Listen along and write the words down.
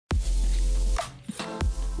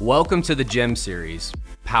Welcome to the G.E.M series,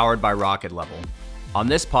 powered by Rocket Level. On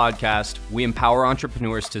this podcast, we empower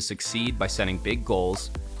entrepreneurs to succeed by setting big goals,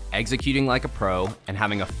 executing like a pro, and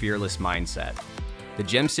having a fearless mindset. The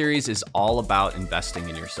G.E.M series is all about investing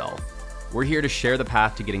in yourself. We're here to share the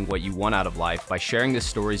path to getting what you want out of life by sharing the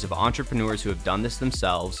stories of entrepreneurs who have done this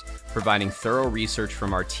themselves, providing thorough research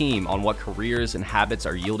from our team on what careers and habits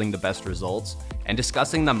are yielding the best results, and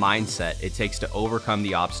discussing the mindset it takes to overcome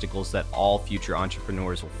the obstacles that all future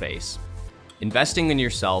entrepreneurs will face. Investing in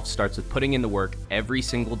yourself starts with putting in the work every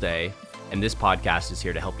single day, and this podcast is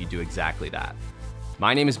here to help you do exactly that.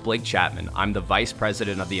 My name is Blake Chapman. I'm the Vice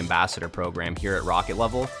President of the Ambassador Program here at Rocket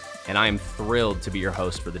Level, and I am thrilled to be your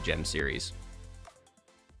host for the G.E.M series.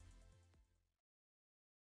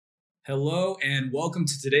 Hello and welcome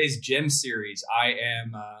to today's G.E.M series. I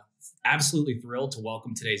am absolutely thrilled to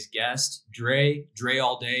welcome today's guest, Dre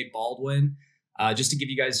Baldwin. Just to give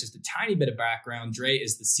you guys just a tiny bit of background, Dre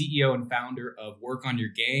is the CEO and founder of Work on Your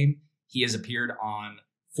Game. He has appeared on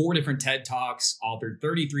 4 different TED Talks, authored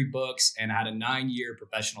 33 books, and had a 9-year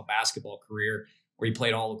professional basketball career where he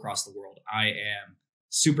played all across the world. I am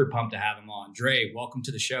super pumped to have him on. Dre, welcome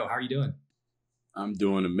to the show. How are you doing? I'm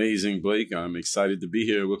doing amazing, Blake. I'm excited to be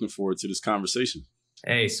here. Looking forward to this conversation.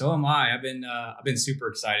 Hey, so am I. I've been super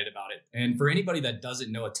excited about it. And for anybody that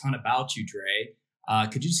doesn't know a ton about you, Dre,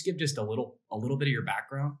 could you just give just a little bit of your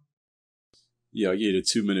background? Yeah, I'll give you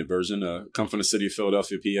the 2-minute version. Come from the city of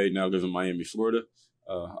Philadelphia, PA. Now live in Miami, Florida.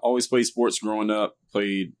 Always played sports growing up.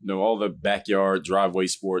 Played all the backyard driveway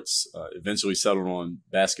sports. Eventually settled on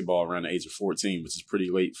basketball around the age of 14, which is pretty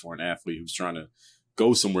late for an athlete who's trying to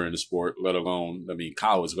go somewhere in the sport, let alone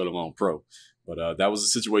college, let alone pro. But that was the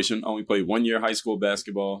situation. Only played 1 year high school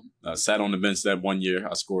basketball. Sat on the bench that 1 year.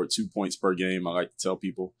 I scored 2 points per game. I like to tell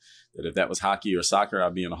people that if that was hockey or soccer,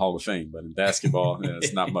 I'd be in the Hall of Fame. But in basketball,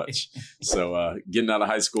 it's not much. So getting out of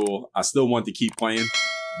high school, I still wanted to keep playing,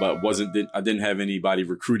 but I didn't have anybody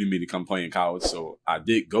recruiting me to come play in college. So I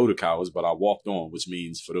did go to college, but I walked on, which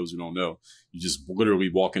means, for those who don't know, you just literally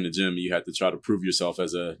walk in the gym and you have to try to prove yourself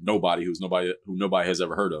as a nobody who nobody has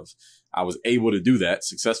ever heard of. I was able to do that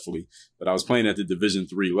successfully, but I was playing at the Division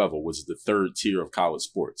III level, which is the 3rd tier of college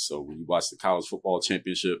sports. So when you watch the college football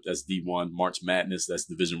championship, that's D1, March Madness, that's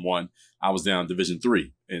Division I. I was down Division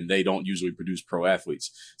III, and they don't usually produce pro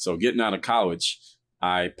athletes. So getting out of college,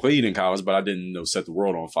 I played in college, but I didn't set the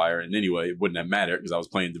world on fire. And anyway, it wouldn't have mattered because I was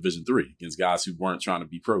playing Division III against guys who weren't trying to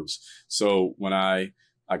be pros. So when I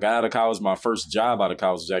got out of college, my first job out of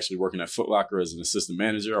college was actually working at Foot Locker as an assistant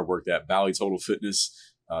manager. I worked at Bally Total Fitness,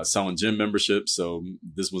 selling gym memberships. So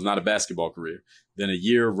this was not a basketball career. Then a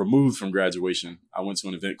year removed from graduation, I went to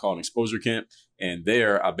an event called an exposure camp. And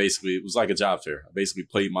there, it was like a job fair. I basically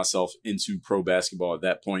played myself into pro basketball at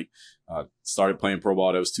that point. Started playing pro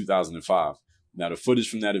ball. That was 2005. Now, the footage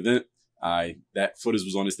from that event, that footage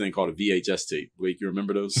was on this thing called a VHS tape. Blake, you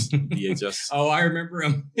remember those VHS? Oh, I remember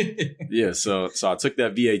them. Yeah, so I took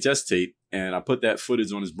that VHS tape and I put that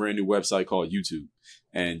footage on this brand new website called YouTube.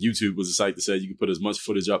 And YouTube was a site that said you could put as much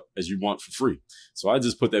footage up as you want for free. So I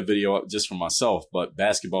just put that video up just for myself, but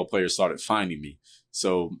basketball players started finding me.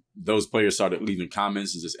 So those players started leaving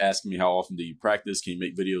comments and just asking me, how often do you practice? Can you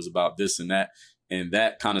make videos about this and that? And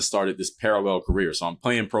that kind of started this parallel career. So I'm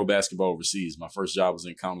playing pro basketball overseas. My first job was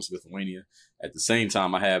in Kaunas, Lithuania. At the same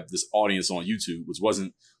time, I have this audience on YouTube,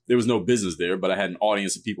 there was no business there, but I had an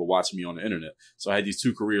audience of people watching me on the internet. So I had these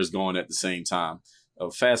 2 careers going at the same time.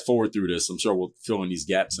 Fast forward through this, I'm sure we'll fill in these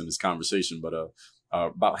gaps in this conversation, but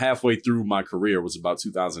about halfway through my career was about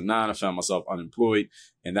 2009. I found myself unemployed.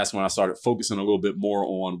 And that's when I started focusing a little bit more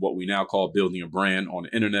on what we now call building a brand on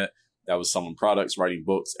the internet. That was selling products, writing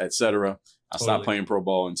books, etc. I stopped playing pro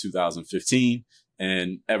ball in 2015.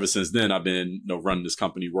 And ever since then, I've been running this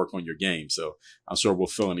company, Work on Your Game. So I'm sure we'll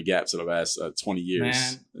fill in the gaps of the last 20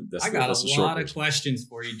 years. Man, I got a lot of questions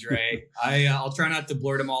for you, Dre. I'll try not to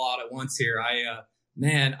blurt them all out at once here.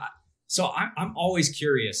 So I'm always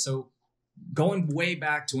curious. So going way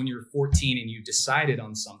back to when you were 14 and you decided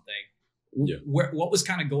on something, yeah, what was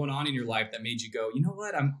kind of going on in your life that made you go, you know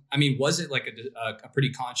what? Was it like a pretty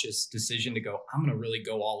conscious decision to go, I'm going to really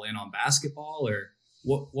go all in on basketball, or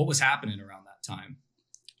what was happening around that time?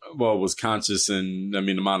 Well, it was conscious in,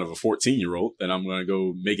 the mind of a 14-year-old that I'm going to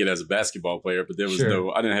go make it as a basketball player, but there was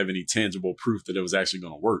I didn't have any tangible proof that it was actually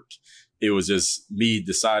going to work. It was just me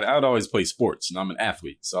deciding. I'd always play sports, and I'm an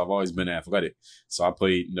athlete, so I've always been athletic. So I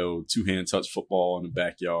played, 2-hand touch football in the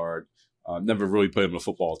backyard. Never really played on a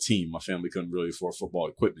football team. My family couldn't really afford football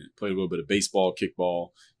equipment. Played a little bit of baseball,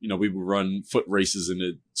 kickball. We would run foot races in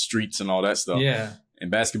the streets and all that stuff. Yeah. And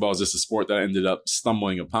basketball is just a sport that I ended up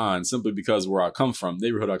stumbling upon simply because where I come from,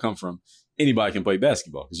 neighborhood I come from, anybody can play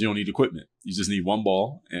basketball because you don't need equipment. You just need one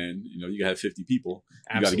ball and, you can have 50 people.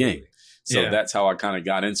 You Absolutely. got a game. So that's how I kind of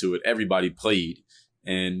got into it. Everybody played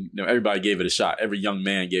and everybody gave it a shot. Every young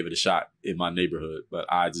man gave it a shot in my neighborhood, but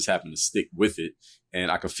I just happened to stick with it. And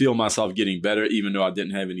I could feel myself getting better, even though I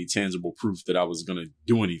didn't have any tangible proof that I was going to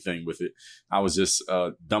do anything with it. I was just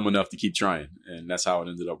dumb enough to keep trying. And that's how it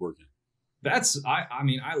ended up working.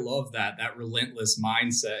 I love that relentless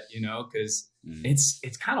mindset, because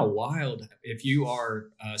it's kind of wild. If you are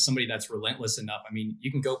somebody that's relentless enough,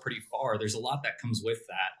 you can go pretty far. There's a lot that comes with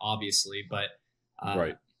that, obviously, but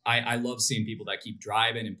right. I love seeing people that keep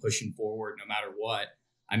driving and pushing forward no matter what.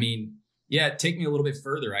 Take me a little bit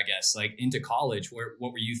further, I guess, like into college.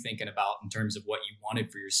 What were you thinking about in terms of what you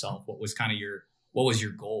wanted for yourself? What was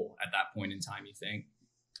your goal at that point in time, you think?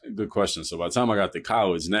 Good question. So by the time I got to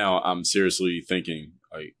college, now I'm seriously thinking,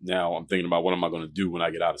 I'm thinking about what am I going to do when I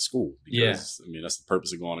get out of school? Because that's the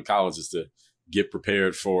purpose of going to college, is to get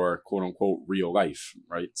prepared for quote unquote real life.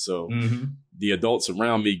 Right. So the adults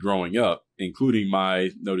around me growing up, including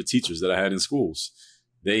the teachers that I had in schools,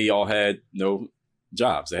 they all had no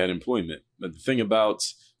jobs. They had employment. But the thing about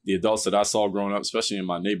the adults that I saw growing up, especially in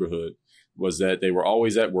my neighborhood, was that they were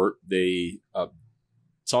always at work. They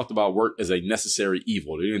talked about work as a necessary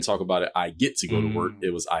evil. They didn't talk about it, I get to go to work.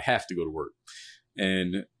 It was, I have to go to work.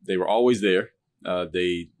 And they were always there.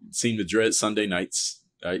 They seemed to dread Sunday nights,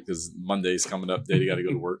 right? Because Monday's coming up, they got to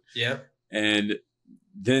go to work. Yep. And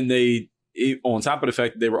then on top of the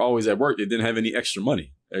fact that they were always at work, they didn't have any extra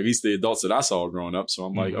money, at least the adults that I saw growing up. So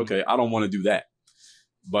I'm like, okay, I don't want to do that.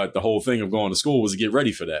 But the whole thing of going to school was to get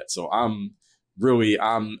ready for that. So I'm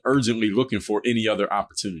urgently looking for any other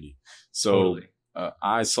opportunity. So totally.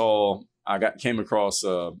 Came across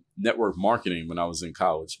network marketing when I was in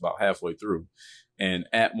college, about halfway through. And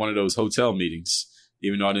at one of those hotel meetings,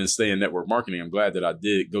 even though I didn't stay in network marketing, I'm glad that I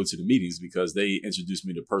did go to the meetings because they introduced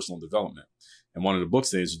me to personal development. And one of the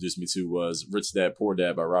books they introduced me to was Rich Dad, Poor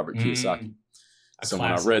Dad by Robert Kiyosaki. So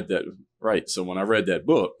when I read that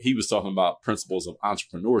book, he was talking about principles of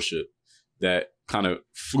entrepreneurship that kind of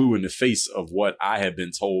flew in the face of what I had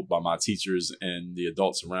been told by my teachers and the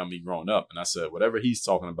adults around me growing up. And I said, whatever he's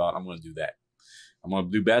talking about, I'm going to do that. I'm going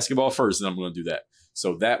to do basketball first, and I'm going to do that.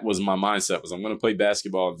 So that was my mindset, was I'm going to play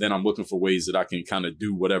basketball. Then I'm looking for ways that I can kind of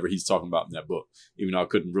do whatever he's talking about in that book, even though I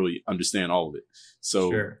couldn't really understand all of it.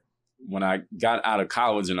 So when I got out of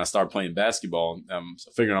college and I started playing basketball, I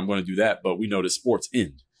figured I'm going to do that. But we know that sports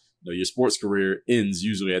end. Your sports career ends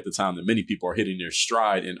usually at the time that many people are hitting their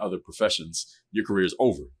stride in other professions. Your career is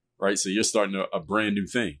over, right? So you're starting a brand new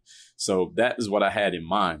thing. So that is what I had in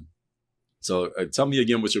mind. So tell me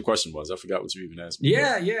again what your question was. I forgot what you even asked me.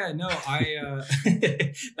 No,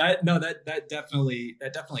 that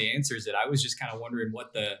definitely answers it. I was just kind of wondering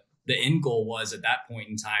what the end goal was at that point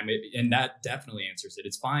in time. And that definitely answers it.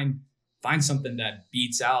 It's find something that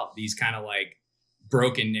beats out these kind of like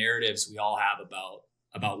broken narratives we all have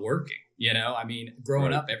about working.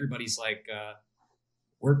 Growing up, everybody's like,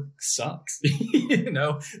 work sucks,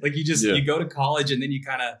 like you go to college and then you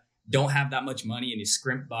kind of don't have that much money and you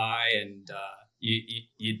scrimp by and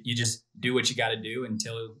you just do what you got to do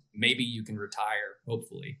until maybe you can retire,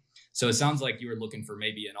 hopefully. So it sounds like you were looking for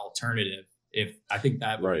maybe an alternative. If I think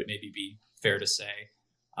that would maybe be fair to say.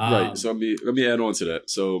 Right. So let me add on to that.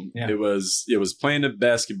 So it was playing the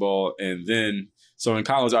basketball, and then so in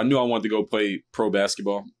college I knew I wanted to go play pro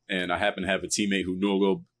basketball, and I happened to have a teammate who knew a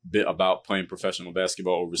little bit about playing professional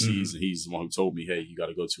basketball overseas, and he's the one who told me, hey, you got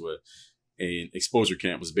to go to an exposure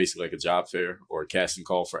camp. Was basically like a job fair or a casting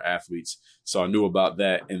call for athletes. So I knew about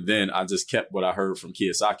that, and then I just kept what I heard from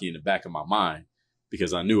Kiyosaki in the back of my mind,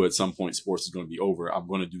 because I knew at some point sports is going to be over. I'm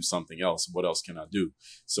going to do something else. What else can I do?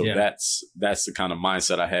 So that's the kind of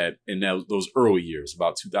mindset I had in those early years,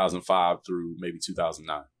 about 2005 through maybe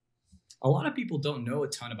 2009. A lot of people don't know a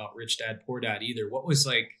ton about Rich Dad, Poor Dad either. What was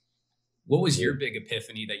your big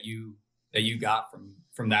epiphany that you got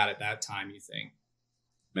from that at that time, you think?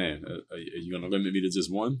 Man, are you going to limit me to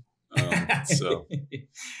just one? So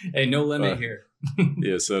hey, no limit here.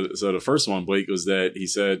 So the first one, Blake, was that he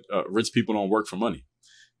said rich people don't work for money.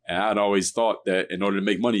 And I'd always thought that in order to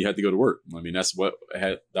make money, you had to go to work. That's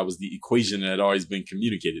that was the equation that had always been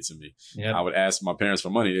communicated to me. Yep. I would ask my parents for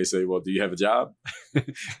money. They say, well, do you have a job?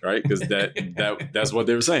 Right? Because that's what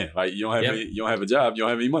they were saying. Like, you don't have a job, you don't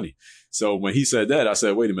have any money. So when he said that, I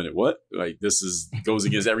said, wait a minute, what? Like, this goes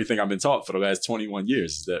against everything I've been taught for the last 21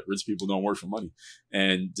 years, that rich people don't work for money.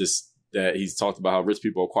 And just that he's talked about how rich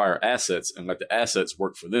people acquire assets and let the assets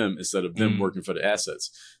work for them instead of them working for the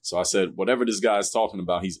assets. So I said, whatever this guy's talking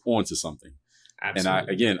about, he's onto something.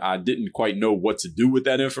 Absolutely. And I didn't quite know what to do with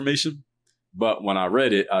that information. But when I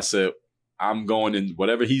read it, I said, I'm going in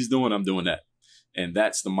whatever he's doing, I'm doing that. And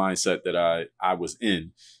that's the mindset that I was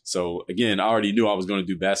in. So again, I already knew I was going to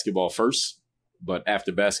do basketball first. But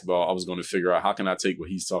after basketball, I was going to figure out how can I take what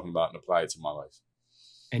he's talking about and apply it to my life.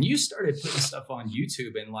 And you started putting stuff on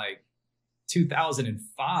YouTube in like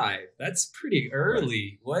 2005. That's pretty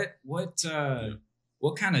early. Right. What drew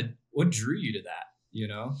you to that? You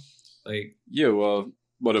know, like, yeah, well,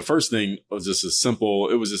 the first thing was just a simple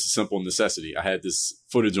necessity. I had this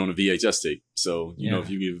footage on a VHS tape. So, you know, if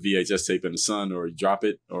you give a VHS tape in the sun or you drop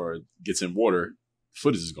it or it gets in water,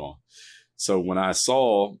 footage is gone. So when I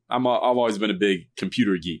saw, I've always been a big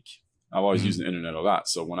computer geek. I've always used the internet a lot.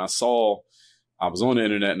 So when I was on the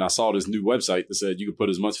internet and I saw this new website that said you could put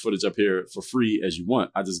as much footage up here for free as you want.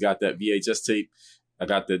 I just got that VHS tape. I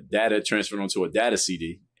got the data transferred onto a data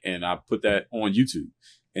CD and I put that on YouTube.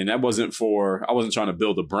 And that I wasn't trying to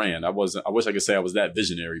build a brand. I wish I could say I was that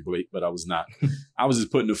visionary, but I was not. I was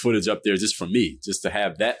just putting the footage up there just for me, just to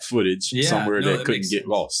have that footage somewhere that couldn't get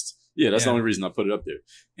lost. Yeah, that's the only reason I put it up there.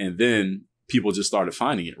 And then people just started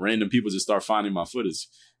finding it. Random people just started finding my footage.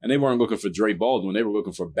 And they weren't looking for Dre Baldwin. They were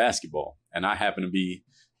looking for basketball. And I happened to be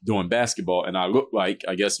doing basketball. And I looked like,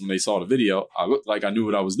 I guess when they saw the video, I looked like I knew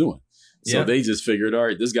what I was doing. So they just figured, all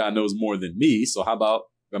right, this guy knows more than me. So how about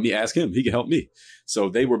let me ask him? He can help me. So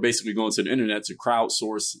they were basically going to the internet to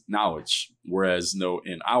crowdsource knowledge. Whereas,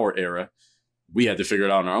 in our era, we had to figure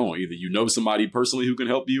it out on our own. Either you know somebody personally who can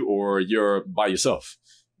help you or you're by yourself.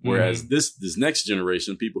 Whereas this next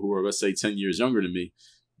generation, people who are, let's say, 10 years younger than me,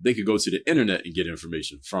 they could go to the internet and get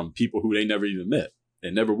information from people who they never even met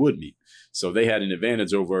and never would meet. So they had an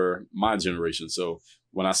advantage over my generation. So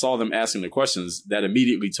when I saw them asking the questions, that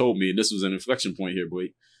immediately told me, and this was an inflection point here, boy,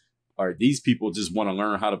 all right, these people just want to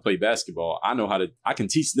learn how to play basketball. I can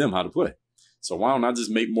teach them how to play. So why don't I just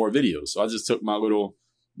make more videos? So I just took my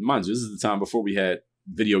mind you, this is the time before we had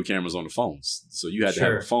video cameras on the phones. So you had to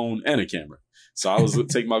have a phone and a camera. So I was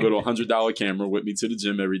take my little $100 camera with me to the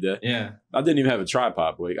gym every day. Yeah. I didn't even have a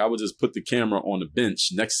tripod, Blake. I would just put the camera on the bench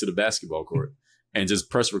next to the basketball court and just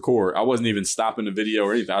press record. I wasn't even stopping the video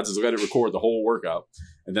or anything. I just let it record the whole workout.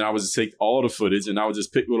 And then I would just take all the footage and I would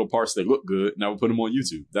just pick little parts that look good and I would put them on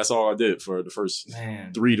YouTube. That's all I did for the first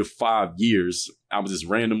 3 to 5 years. I would just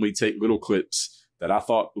randomly take little clips that I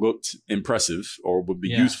thought looked impressive or would be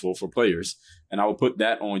useful for players. And I would put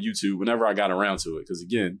that on YouTube whenever I got around to it. Because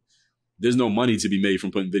again, there's no money to be made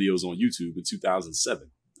from putting videos on YouTube in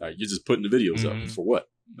 2007. Right? You're just putting the videos up for what?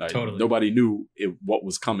 Right? Totally. Nobody knew what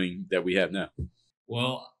was coming that we have now.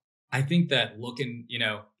 Well, I think that looking,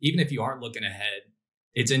 even if you aren't looking ahead,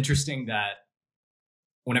 it's interesting that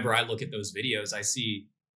whenever I look at those videos, I see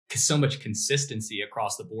so much consistency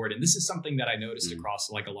across the board. And this is something that I noticed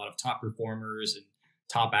across like a lot of top performers and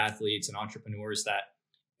top athletes and entrepreneurs, that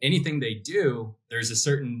anything they do, there's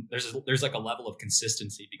like a level of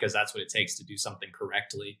consistency because that's what it takes to do something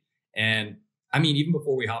correctly. And I mean, even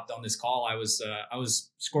before we hopped on this call, I was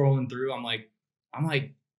scrolling through. I'm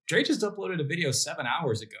like, Dre just uploaded a video 7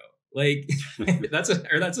 hours ago. Like that's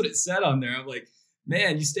what it said on there. I'm like,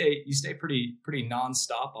 man, you stay pretty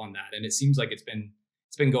nonstop on that. And it seems like it's been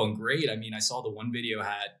going great. I mean, I saw the one video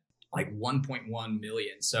had like 1.1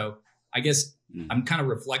 million. So I guess I'm kind of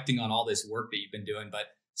reflecting on all this work that you've been doing, but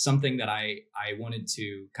something that I wanted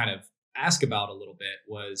to kind of ask about a little bit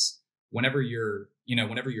was whenever you're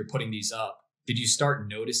putting these up, did you start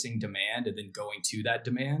noticing demand and then going to that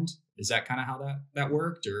demand? Is that kind of how that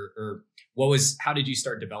worked, or how did you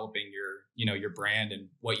start developing your brand and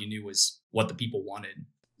what you knew was what the people wanted?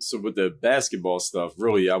 So with the basketball stuff,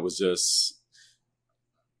 really, I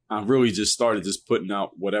really just started just putting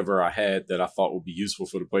out whatever I had that I thought would be useful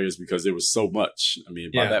for the players because there was so much. I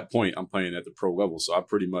mean, by that point, I'm playing at the pro level. So I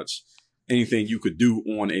pretty much anything you could do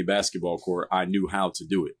on a basketball court, I knew how to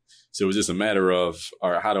do it. So it was just a matter of,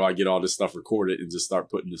 all right, how do I get all this stuff recorded and just start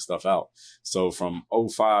putting this stuff out? So from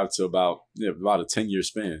 2005 to about a 10-year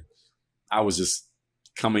span, I was just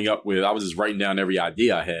writing down every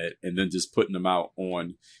idea I had and then just putting them out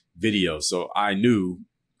on video. So I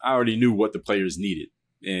already knew what the players needed.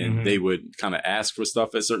 And they would kind of ask for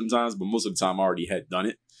stuff at certain times, but most of the time I already had done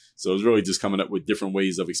it. So it was really just coming up with different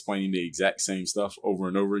ways of explaining the exact same stuff over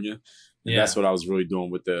and over again. And that's what I was really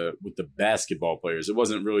doing with the basketball players. It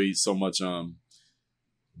wasn't really so much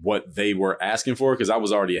what they were asking for because I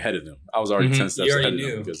was already ahead of them. I was already 10 steps ahead of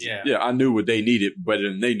them. Because, I knew what they needed better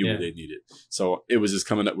than they knew what they needed. So it was just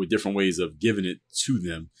coming up with different ways of giving it to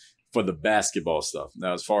them for the basketball stuff.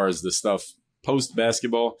 Now, as far as the stuff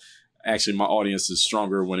post-basketball, Actually, my audience is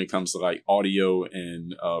stronger when it comes to like audio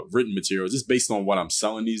and written material, just based on what I'm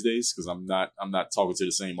selling these days. Because I'm not talking to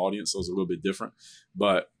the same audience, so it's a little bit different.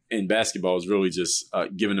 But in basketball, it's really just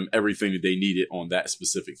giving them everything that they needed on that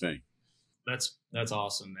specific thing. That's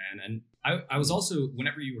awesome, man. And I was also,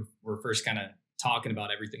 whenever you were first kind of talking about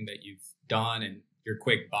everything that you've done and your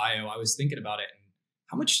quick bio, I was thinking about it. And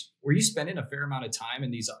how much were you spending a fair amount of time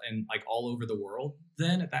in these and like all over the world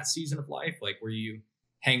then at that season of life? Like, were you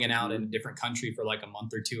hanging out in a different country for like a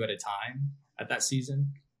month or two at a time at that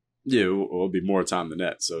season? Yeah, it'll be more time than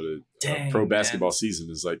that. So the pro basketball season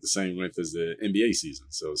is like the same length as the NBA season.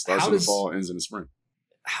 So it starts in the fall, ends in the spring.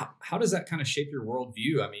 How does that kind of shape your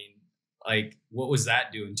worldview? I mean, like, what was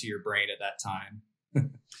that doing to your brain at that time?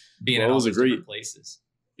 Being in all those different places.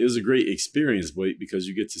 It was a great experience, Blake, because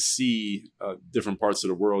you get to see different parts of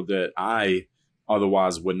the world that I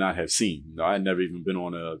otherwise would not have seen. I had never even been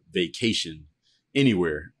on a vacation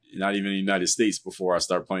anywhere, not even in the United States, before I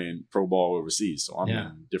start playing pro ball overseas. So I'm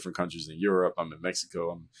in different countries in Europe. I'm in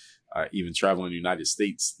Mexico. I'm even traveling in the United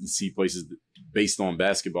States and see places based on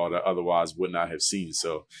basketball that I otherwise would not have seen.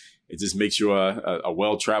 So it just makes you a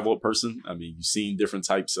well-traveled person. I mean, you've seen different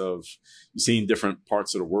parts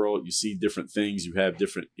of the world. You see different things. You have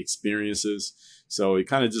different experiences. So it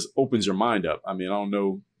kind of just opens your mind up. I mean, I don't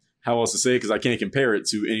know how else to say it because I can't compare it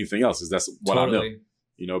to anything else because that's what I know.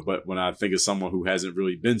 You know, but when I think of someone who hasn't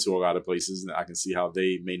really been to a lot of places, I can see how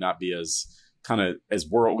they may not be as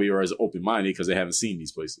worldly or as open-minded because they haven't seen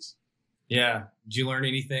these places. Yeah. Did you learn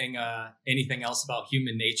anything else about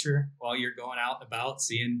human nature while you're going out about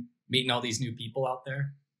meeting all these new people out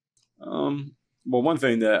there? Well, one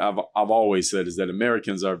thing that I've always said is that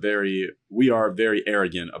Americans are very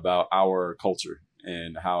arrogant about our culture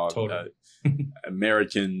and how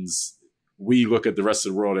Americans, we look at the rest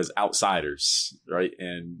of the world as outsiders, right?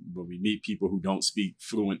 And when we meet people who don't speak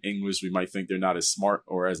fluent English, we might think they're not as smart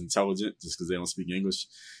or as intelligent just because they don't speak English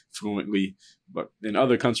fluently. But in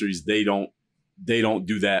other countries, they don't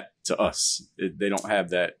do that to us. They don't have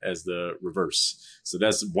that as the reverse. So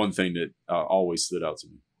that's one thing that always stood out to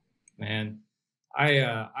me. Man,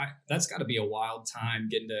 I that's got to be a wild time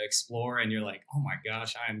getting to explore. And you're like, oh my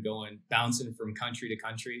gosh, I am bouncing from country to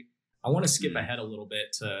country. I want to skip ahead a little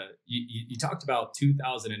bit to you talked about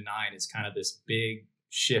 2009 as kind of this big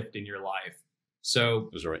shift in your life. So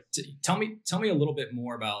that's right. Tell me a little bit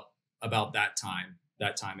more about that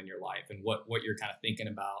time in your life and what you're kind of thinking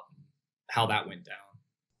about, how that went down.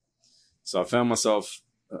 So I found myself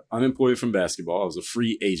unemployed from basketball. I was a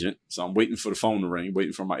free agent. So I'm waiting for the phone to ring,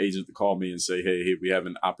 waiting for my agent to call me and say, hey, we have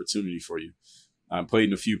an opportunity for you. I played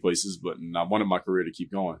in a few places, but I wanted my career to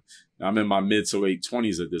keep going. Now, I'm in my mid to late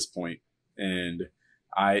 20s at this point, and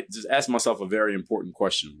I just asked myself a very important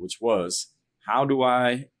question, which was, how do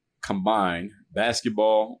I combine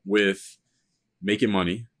basketball with making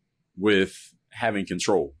money, with having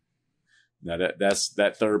control? Now,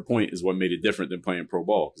 that third point is what made it different than playing pro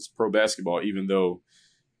ball. Because pro basketball, even though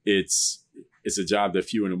it's a job that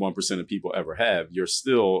fewer than 1% of people ever have, you're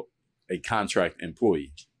still a contract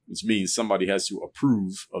employee, which means somebody has to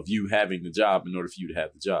approve of you having the job in order for you to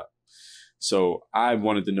have the job. So I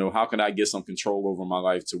wanted to know, how can I get some control over my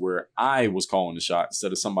life to where I was calling the shot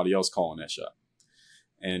instead of somebody else calling that shot?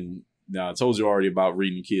 And now I told you already about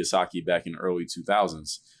reading Kiyosaki back in the early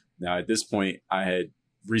 2000s. Now at this point, I had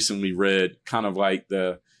recently read kind of like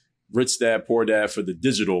the Rich Dad, Poor Dad for the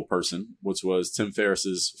digital person, which was Tim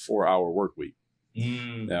Ferriss's 4-Hour Workweek.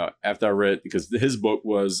 Now, after I read, because his book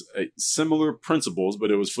was similar principles,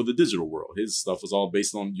 but it was for the digital world. His stuff was all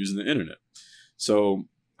based on using the internet. So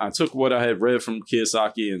I took what I had read from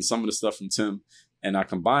Kiyosaki and some of the stuff from Tim, and I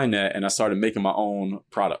combined that and I started making my own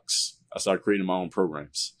products. I started creating my own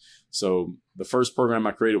programs. So the first program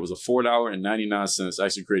I created was a $4.99. I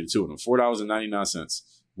actually created two of them, $4.99.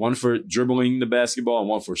 One for dribbling the basketball and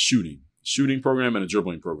one for shooting program and a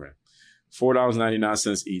dribbling program.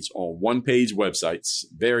 $4.99 each on one-page websites,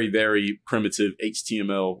 very, very primitive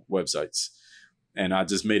HTML websites. And I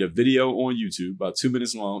just made a video on YouTube, about 2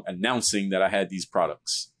 minutes long, announcing that I had these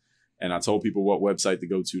products. And I told people what website to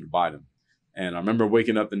go to buy them. And I remember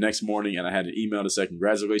waking up the next morning and I had an email that said,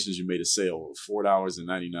 congratulations, you made a sale of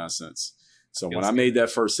 $4.99. So when I made that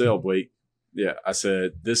first sale, Blake, I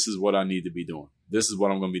said, this is what I need to be doing. This is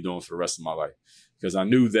what I'm going to be doing for the rest of my life. Because I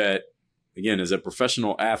knew that, again, as a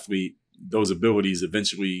professional athlete, those abilities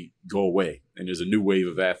eventually go away. And there's a new wave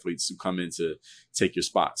of athletes who come in to take your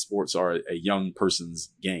spot. Sports are a young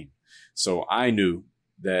person's game. So I knew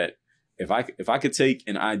that if I could take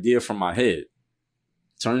an idea from my head,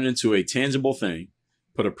 turn it into a tangible thing,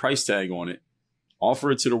 put a price tag on it,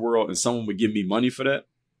 offer it to the world, and someone would give me money for that,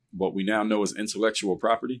 what we now know as intellectual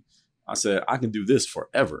property, I said, I can do this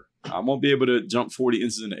forever. I won't be able to jump 40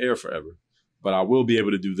 inches in the air forever, but I will be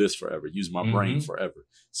able to do this forever, use my brain forever.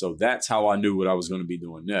 So that's how I knew what I was going to be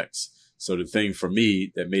doing next. So the thing for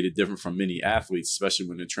me that made it different from many athletes, especially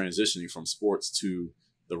when they're transitioning from sports to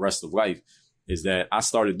the rest of life, is that I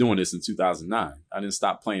started doing this in 2009. I didn't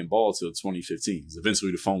stop playing ball till 2015.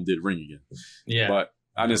 Eventually the phone did ring again. Yeah. But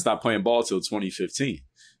I didn't stop playing ball till 2015.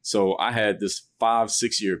 So I had this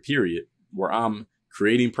 5-6 year period where I'm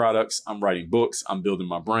creating products, I'm writing books, I'm building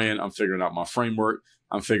my brand, I'm figuring out my framework.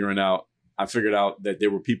 I figured out that there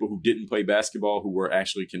were people who didn't play basketball who were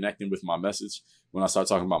actually connecting with my message when I started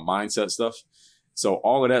talking about mindset stuff. So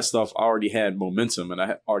all of that stuff, I already had momentum, and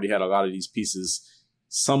I already had a lot of these pieces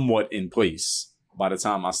somewhat in place by the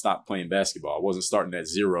time I stopped playing basketball. I wasn't starting at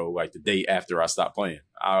zero like the day after I stopped playing.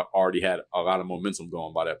 I already had a lot of momentum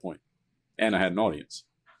going by that point, and I had an audience.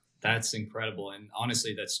 That's incredible. And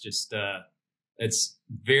honestly, that's just, that's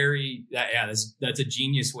a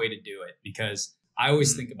genius way to do it, because I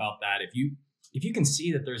always think about that. If you can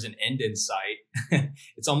see that there's an end in sight,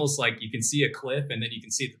 it's almost like you can see a cliff and then you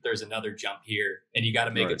can see that there's another jump here and you got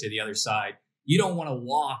to make it to the other side. You don't want to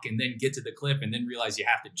walk and then get to the cliff and then realize you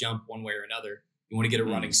have to jump one way or another. You want to get a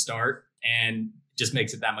running start, and it just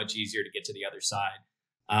makes it that much easier to get to the other side.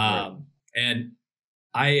 And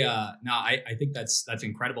I think that's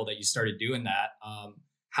incredible that you started doing that.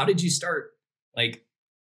 How did you start? Like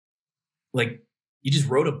you just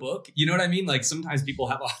wrote a book, you know what I mean? Like sometimes people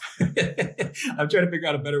have I'm trying to figure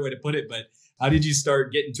out a better way to put it, but how did you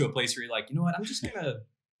start getting to a place where you're like, you know what, I'm just gonna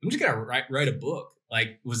write a book?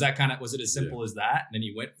 Like, was it as simple as that? And then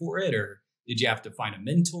you went for it, or did you have to find a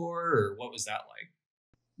mentor, or what was that like?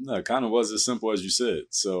 No, it kind of was as simple as you said.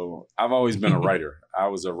 So I've always been a writer. I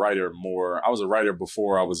was a writer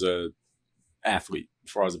before I was a athlete,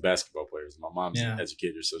 before I was a basketball player. My mom's an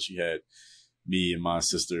educator, so she had me and my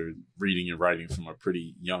sister reading and writing from a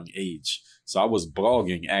pretty young age. So I was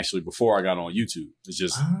blogging actually before I got on YouTube. It's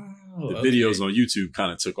just the videos on YouTube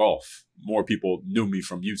kind of took off. More people knew me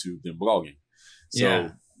from YouTube than blogging.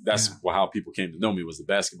 So that's how people came to know me, was the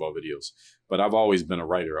basketball videos. But I've always been a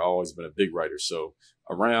writer. I've always been a big writer. So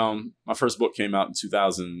around my first book came out in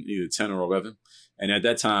 2010 or 11. And at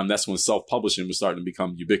that time, that's when self-publishing was starting to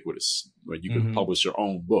become ubiquitous, where you could publish your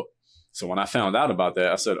own book. So when I found out about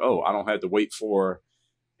that, I said, I don't have to wait for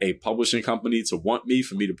a publishing company to want me,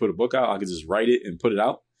 for me to put a book out. I could just write it and put it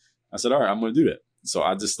out. I said, all right, I'm going to do that. So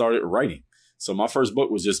I just started writing. So my first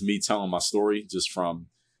book was just me telling my story, just from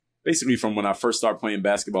when I first started playing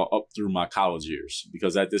basketball up through my college years.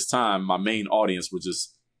 Because at this time, my main audience was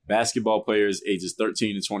just basketball players ages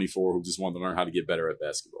 13 to 24 who just wanted to learn how to get better at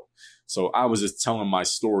basketball. So I was just telling my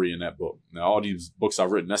story in that book. Now, all these books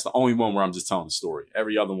I've written, that's the only one where I'm just telling the story.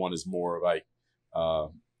 Every other one is more like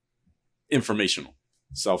informational,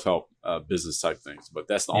 self-help, business type things. But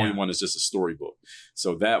that's the only one that's just a storybook.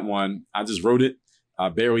 So that one, I just wrote it. I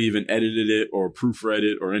barely even edited it or proofread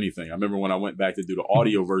it or anything. I remember when I went back to do the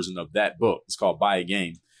audio version of that book, it's called Buy a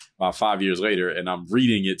Game, about 5 years later, and I'm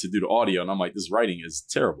reading it to do the audio, and I'm like, this writing is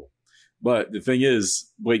terrible. But the thing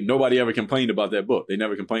is, nobody ever complained about that book. They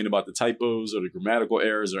never complained about the typos or the grammatical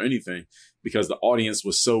errors or anything, because the audience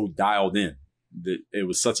was so dialed in. That it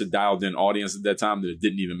was such a dialed in audience at that time that it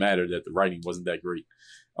didn't even matter that the writing wasn't that great,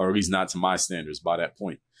 or at least not to my standards by that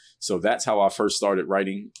point. So that's how I first started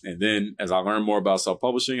writing. And then as I learned more about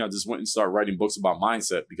self-publishing, I just went and started writing books about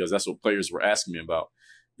mindset, because that's what players were asking me about.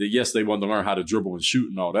 That yes, they wanted to learn how to dribble and shoot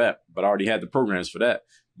and all that, but I already had the programs for that.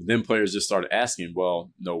 But then players just started asking,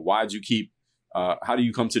 well, no, why'd you keep, how do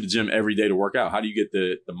you come to the gym every day to work out? How do you get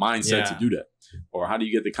the mindset to do that? Or how do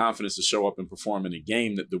you get the confidence to show up and perform in a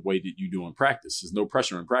game the way that you do in practice? There's no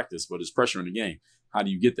pressure in practice, but there's pressure in the game. How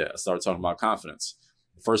do you get that? I started talking about confidence.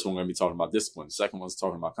 The first one, we're going to be talking about discipline. The second one's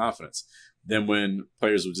talking about confidence. Then when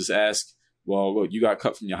players would just ask, well, look, you got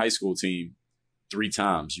cut from your high school team 3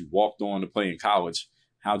 times. You walked on to play in college.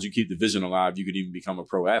 How'd you keep the vision alive? You could even become a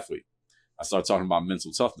pro athlete. I started talking about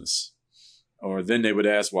mental toughness. Or then they would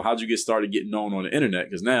ask, well, how'd you get started getting known on the internet?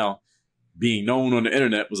 Because now being known on the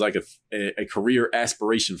internet was like a career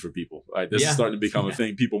aspiration for people. Right? This is starting to become a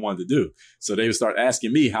thing people wanted to do. So they would start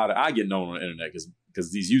asking me, how did I get known on the internet?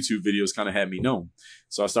 Because these YouTube videos kind of had me known.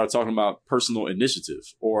 So I started talking about personal initiative.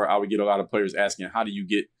 Or I would get a lot of players asking, how do you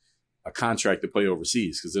get a contract to play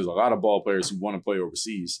overseas? Because there's a lot of ball players who want to play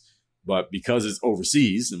overseas. But because it's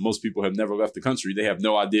overseas and most people have never left the country, they have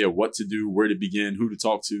no idea what to do, where to begin, who to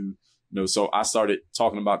talk to. So I started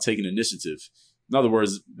talking about taking initiative. In other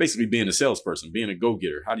words, basically being a salesperson, being a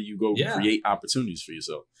go-getter. How do you go create opportunities for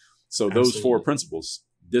yourself? So those 4 principles,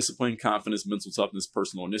 discipline, confidence, mental toughness,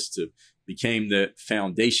 personal initiative, became the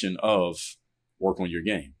foundation of work on your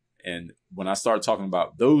game. And when I started talking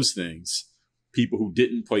about those things, people who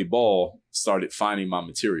didn't play ball started finding my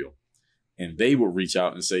material. And they would reach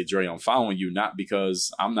out and say, Dre, I'm following you, not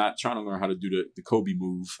because I'm not trying to learn how to do the Kobe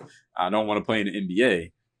move. I don't want to play in the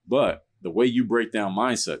NBA. But the way you break down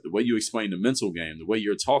mindset, the way you explain the mental game, the way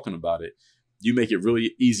you're talking about it, you make it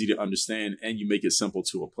really easy to understand and you make it simple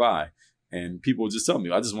to apply. And people just tell me,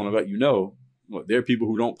 I just want to let you know, look, there are people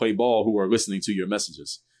who don't play ball who are listening to your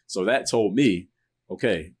messages. So that told me,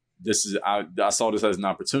 okay, I saw this as an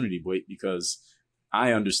opportunity, Blake, because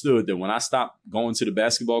I understood that when I stopped going to the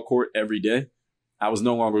basketball court every day, I was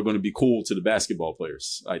no longer going to be cool to the basketball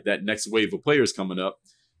players. Like that next wave of players coming up,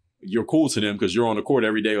 you're cool to them because you're on the court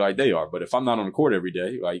every day like they are. But if I'm not on the court every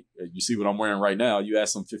day, like you see what I'm wearing right now, you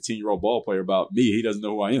ask some 15-year-old ball player about me, he doesn't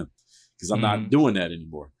know who I am because I'm not doing that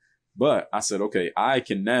anymore. But I said, okay, I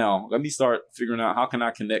can now, let me start figuring out how can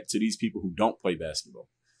I connect to these people who don't play basketball,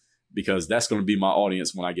 because that's going to be my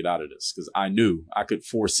audience when I get out of this. Because I knew I could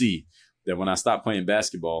foresee that when I stopped playing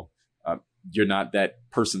basketball, you're not that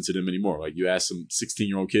person to them anymore. Like you ask some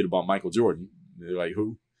 16-year-old kid about Michael Jordan, they're like,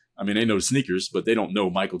 who? I mean, they know the sneakers, but they don't know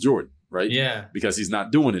Michael Jordan, right? Yeah. Because he's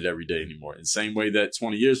not doing it every day anymore. In the same way that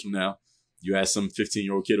 20 years from now, you ask some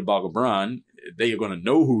 15-year-old kid about LeBron, they are going to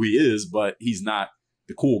know who he is, but he's not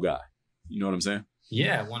the cool guy. You know what I'm saying?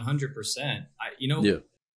 Yeah, 100%.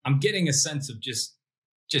 I'm getting a sense of just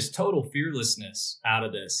total fearlessness out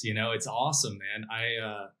of this. It's awesome, man.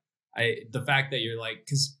 The fact that you're like,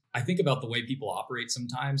 because I think about the way people operate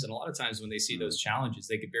sometimes, and a lot of times when they see those challenges,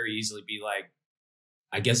 they could very easily be like,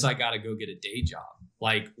 I guess I got to go get a day job.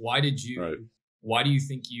 Like, why do you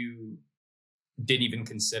think you didn't even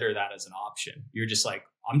consider that as an option? You're just like,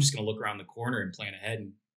 I'm just going to look around the corner and plan ahead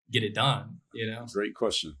and get it done, Great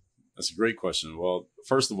question. That's a great question. Well,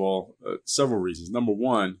 first of all, several reasons. Number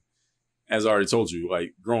one, as I already told you,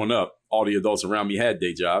 like growing up, all the adults around me had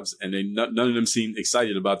day jobs and none of them seemed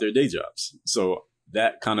excited about their day jobs. So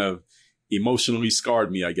that kind of emotionally scarred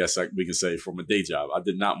me, I guess we can say, from a day job. I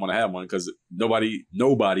did not want to have one because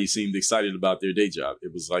nobody seemed excited about their day job.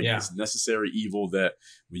 It was like this necessary evil that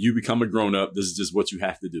when you become a grown up, this is just what you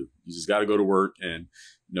have to do. You just got to go to work and,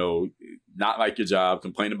 not like your job,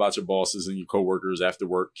 complain about your bosses and your coworkers after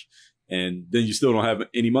work. And then you still don't have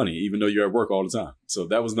any money, even though you're at work all the time. So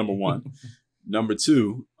that was number one. Number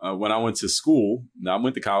two, when I went to school, now I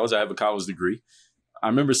went to college, I have a college degree. I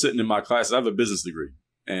remember sitting in my classes, I have a business degree.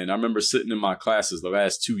 And I remember sitting in my classes the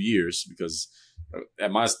last 2 years, because the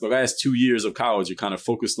last 2 years of college, you're kind of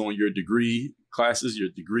focused on your degree classes, your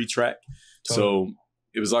degree track. Totally. So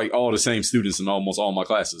it was like all the same students in almost all my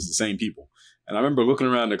classes, the same people. And I remember looking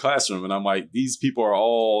around the classroom and I'm like, these people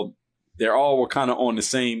were kind of in the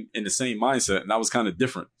same mindset. And I was kind of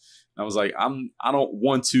different. And I was like, I don't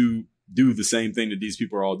want to do the same thing that these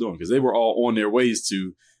people are all doing, because they were all on their ways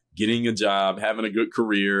to getting a job, having a good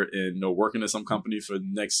career, and working at some company for the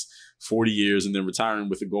next 40 years and then retiring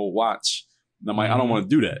with a gold watch. And I'm like, I don't want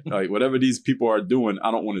to do that. Like whatever these people are doing,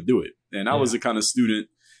 I don't want to do it. And I was the kind of student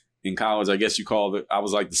in college, I guess you call it, I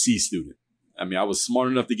was like the C student. I mean, I was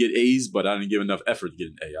smart enough to get A's, but I didn't give enough effort to get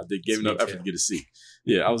an A. I did give enough effort to get a C.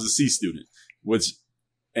 Yeah, I was a C student,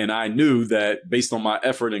 and I knew that based on my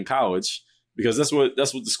effort in college, because that's what the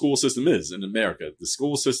school system is in America. The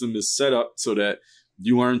school system is set up so that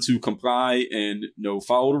you learn to comply and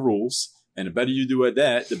follow the rules. And the better you do at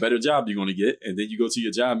that, the better job you're going to get. And then you go to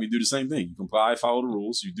your job and you do the same thing. You comply, follow the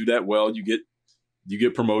rules. You do that well, you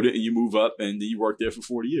get promoted and you move up, and then you work there for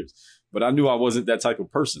 40 years. But I knew I wasn't that type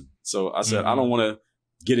of person. So I said, I don't want to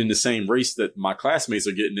get in the same race that my classmates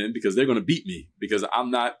are getting in, because they're going to beat me, because I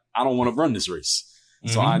don't want to run this race.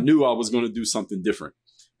 So I knew I was going to do something different.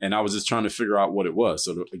 And I was just trying to figure out what it was.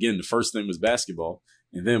 So again, the first thing was basketball.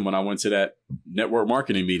 And then when I went to that network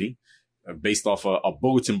marketing meeting, based off a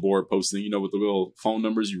bulletin board posting, with the little phone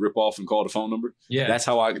numbers you rip off and call the phone number. Yeah. That's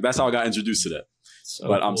how I got introduced to that.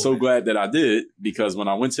 But I'm so glad that I did, because when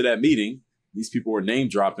I went to that meeting, these people were name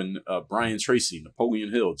dropping Brian Tracy,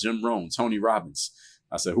 Napoleon Hill, Jim Rohn, Tony Robbins.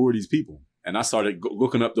 I said, who are these people? And I started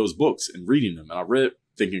looking up those books and reading them. And I read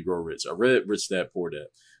Think and Grow Rich. I read Rich Dad Poor Dad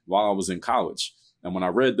while I was in college. And when I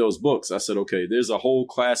read those books, I said, okay, there's a whole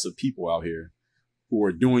class of people out here who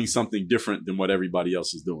are doing something different than what everybody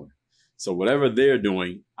else is doing. So whatever they're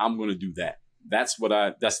doing, I'm going to do that. That's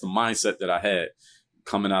the mindset that I had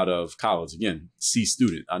coming out of college. Again, C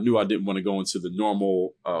student. I knew I didn't want to go into the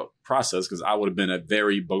normal process, because I would have been a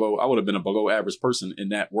below average person in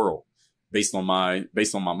that world based on my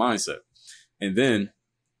mindset. And then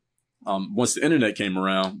once the internet came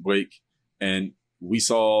around, Blake, and we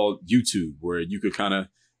saw YouTube, where you could kind of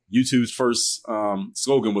YouTube's first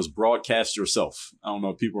slogan was broadcast yourself. I don't know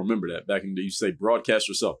if people remember that. Back in the day, you say broadcast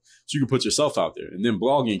yourself. So you can put yourself out there. And then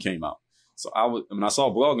blogging came out. So when I saw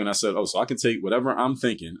blogging, I said, oh, so I can take whatever I'm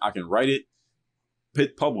thinking, I can write it,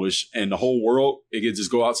 hit publish, and the whole world, it could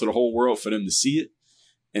just go out to the whole world for them to see it.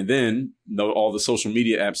 And then all the social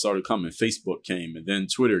media apps started coming. Facebook came, and then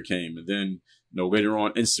Twitter came, and then later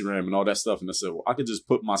on Instagram and all that stuff. And I said, well, I could just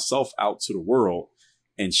put myself out to the world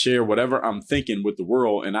and share whatever I'm thinking with the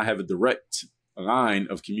world, and I have a direct line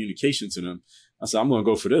of communication to them. I said, I'm going to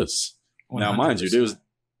go for this. 100%. Now,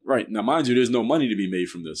 mind you, there's no money to be made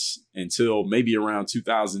from this until maybe around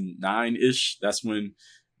 2009-ish. That's when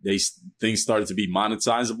things started to be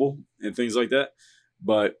monetizable and things like that.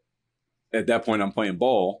 But at that point, I'm playing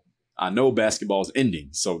ball. I know basketball is ending.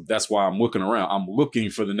 So that's why I'm looking around. I'm looking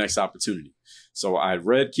for the next opportunity. So I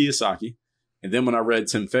read Kiyosaki. And then when I read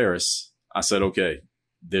Tim Ferriss, I said, okay,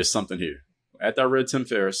 there's something here. After I read Tim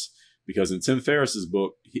Ferriss, because in Tim Ferriss's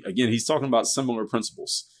book, he's talking about similar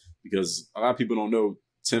principles, because a lot of people don't know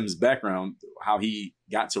Tim's background, how he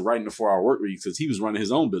got to writing the 4-Hour Workweek, because he was running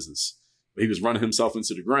his own business. But he was running himself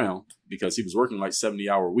into the ground because he was working like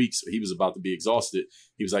 70-hour weeks. So he was about to be exhausted.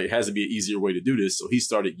 He was like, it has to be an easier way to do this. So he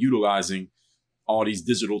started utilizing all these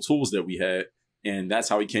digital tools that we had. And that's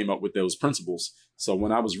how he came up with those principles. So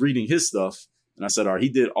when I was reading his stuff, and I said, all right, he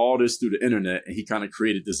did all this through the internet, and he kind of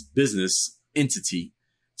created this business entity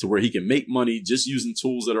to where he can make money just using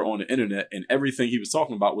tools that are on the internet, and everything he was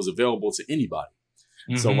talking about was available to anybody.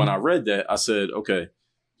 Mm-hmm. So when I read that, I said, okay,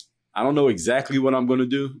 I don't know exactly what I'm going to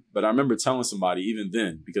do, but I remember telling somebody even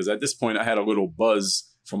then, because at this point I had a little buzz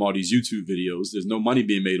from all these YouTube videos. There's no money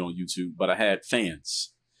being made on YouTube, but I had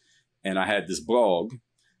fans, and I had this blog.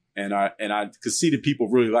 And I could see that people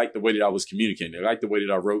really liked the way that I was communicating. They liked the way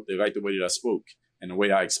that I wrote. They liked the way that I spoke and the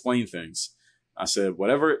way I explained things. I said,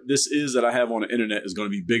 whatever this is that I have on the internet is going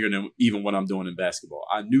to be bigger than even what I'm doing in basketball.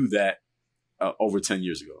 I knew that over 10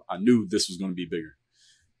 years ago. I knew this was going to be bigger.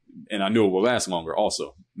 And I knew it would last longer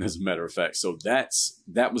also, as a matter of fact. So that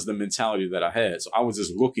was the mentality that I had. So I was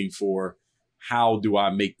just looking for, how do I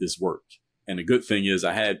make this work? And the good thing is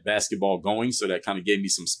I had basketball going, so that kind of gave me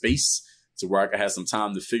some space to where I could have some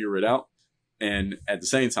time to figure it out. And at the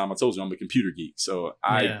same time, I told you I'm a computer geek. So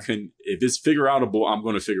if it's figure outable, I'm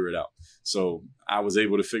going to figure it out. So I was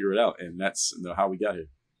able to figure it out. And that's how we got here.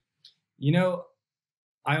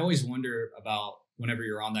 I always wonder about whenever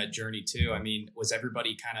you're on that journey too. I mean, was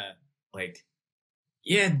everybody kind of like,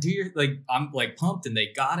 yeah, I'm like pumped and they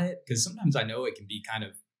got it? Because sometimes I know it can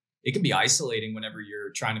be isolating whenever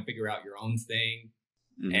you're trying to figure out your own thing.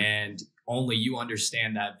 Mm-hmm. And only you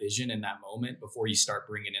understand that vision in that moment before you start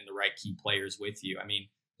bringing in the right key players with you. I mean,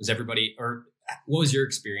 what was your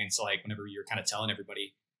experience like whenever you're kind of telling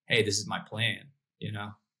everybody, hey, this is my plan,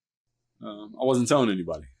 I wasn't telling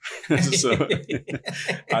anybody. So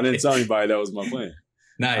I didn't tell anybody that was my plan.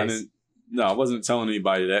 Nice. I wasn't telling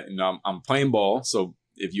anybody that. I'm playing ball. So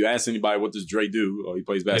if you ask anybody, what does Dre do? Oh, he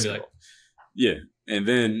plays basketball. Yeah. And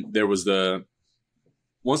then there was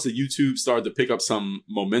once the YouTube started to pick up some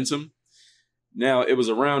momentum. Now, it was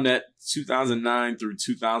around that 2009 through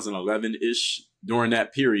 2011-ish. During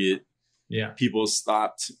that period, people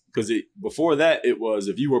stopped, because before that, it was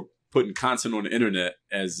if you were putting content on the internet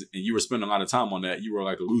and you were spending a lot of time on that, you were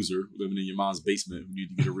like a loser living in your mom's basement who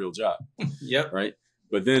needed to get a real job. Yep. Right.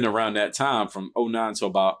 But then around that time, from 2009 to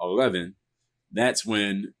about 2011, that's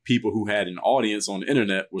when people who had an audience on the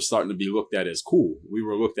internet were starting to be looked at as cool. We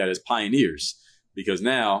were looked at as pioneers, because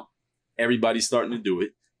now everybody's starting to do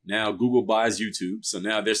it. Now Google buys YouTube. So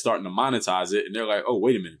now they're starting to monetize it. And they're like, oh,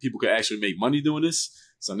 wait a minute. People could actually make money doing this.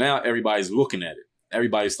 So now everybody's looking at it.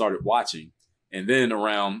 Everybody started watching. And then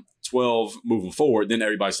around 12 moving forward, then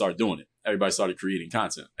everybody started doing it. Everybody started creating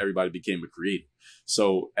content. Everybody became a creator.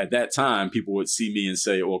 So at that time, people would see me and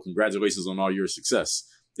say, well, congratulations on all your success.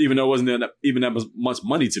 Even though it wasn't even that much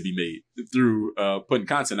money to be made through putting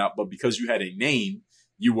content out. But because you had a name,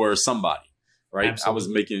 you were somebody. Right.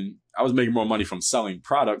 Absolutely. I was making more money from selling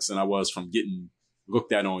products than I was from getting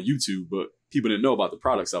looked at on YouTube, but people didn't know about the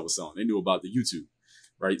products I was selling. They knew about the YouTube.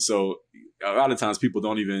 Right. So a lot of times people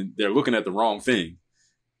they're looking at the wrong thing,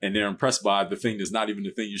 and they're impressed by the thing that's not even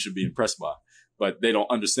the thing you should be impressed by, but they don't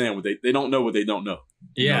understand they don't know what they don't know.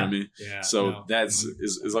 You know what I mean? Yeah. So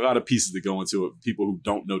is a lot of pieces that go into it. People who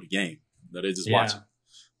don't know the game, that they just watching.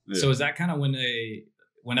 Yeah. So is that kind of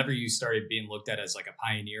whenever you started being looked at as like a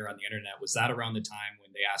pioneer on the internet, was that around the time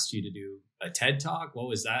when they asked you to do a TED Talk? What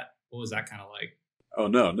was that kind of like? Oh,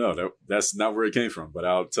 no, that's not where it came from, but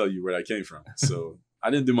I'll tell you where that came from. So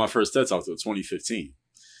I didn't do my first TED Talk until 2015.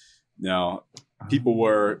 Now, people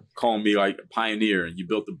were calling me like a pioneer, and you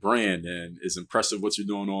built the brand, and it's impressive what you're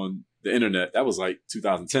doing on the internet. That was like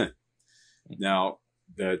 2010. Now,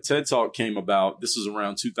 the TED Talk came about, this was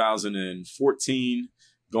around 2014,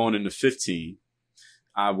 going into 15.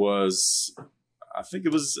 I think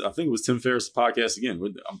it was Tim Ferriss' podcast again.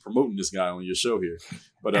 I'm promoting this guy on your show here,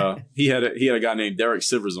 but he had a guy named Derek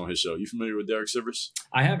Sivers on his show. You familiar with Derek Sivers?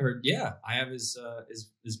 I have heard. Yeah, I have his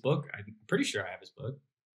book. I'm pretty sure I have his book.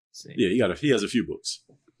 Let's see. Yeah, he has a few books.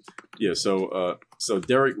 Yeah, so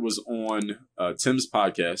Derek was on Tim's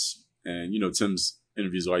podcast, and Tim's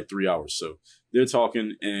interviews are like 3 hours, so they're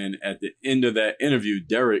talking, and at the end of that interview,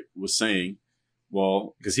 Derek was saying,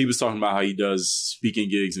 well, because he was talking about how he does speaking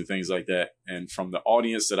gigs and things like that. And from the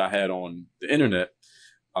audience that I had on the internet,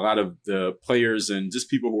 a lot of the players and just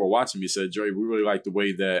people who were watching me said, Dre, we really like the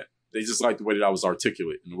way that I was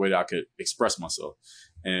articulate and the way that I could express myself.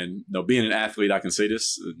 And being an athlete, I can say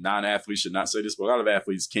this. Non-athletes should not say this, but a lot of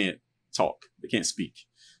athletes can't talk. They can't speak.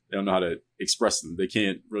 They don't know how to express them. They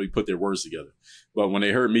can't really put their words together. But when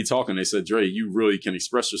they heard me talking, they said, Dre, you really can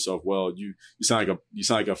express yourself well. You sound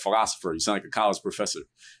like a philosopher. You sound like a college professor,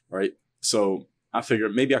 right? So I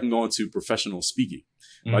figured maybe I can go into professional speaking.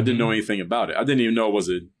 But I didn't know anything about it. I didn't even know it was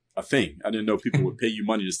a thing. I didn't know people would pay you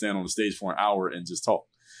money to stand on the stage for an hour and just talk.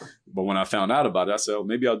 But when I found out about it, I said, oh,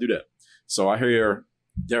 maybe I'll do that. So I hear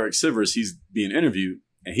Derek Sivers, he's being interviewed,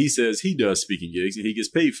 and he says he does speaking gigs and he gets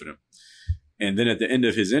paid for them. And then at the end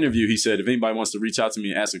of his interview, he said, if anybody wants to reach out to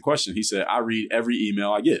me and ask a question, he said, I read every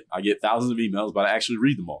email I get. I get thousands of emails, but I actually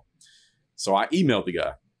read them all. So I emailed the guy,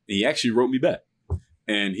 and he actually wrote me back.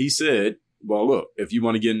 And he said, well, look, if you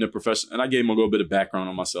want to get into profession, and I gave him a little bit of background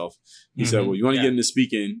on myself. He said, well, you want to get into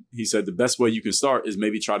speaking? He said, the best way you can start is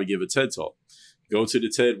maybe try to give a TED Talk. Go to the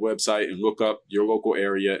TED website and look up your local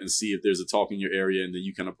area and see if there's a talk in your area, and then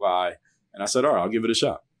you can apply. And I said, all right, I'll give it a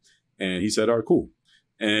shot. And he said, all right, cool.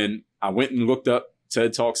 And I went and looked up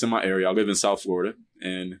TED Talks in my area. I live in South Florida,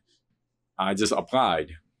 and I just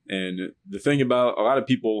applied. And the thing about a lot of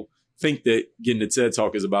people think that getting a TED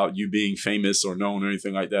Talk is about you being famous or known or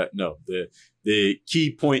anything like that. No, the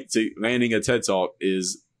key point to landing a TED Talk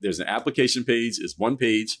is there's an application page. It's one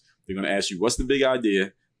page. They're going to ask you, what's the big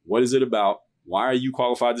idea? What is it about? Why are you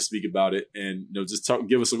qualified to speak about it? And just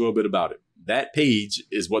give us a little bit about it. That page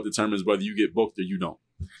is what determines whether you get booked or you don't.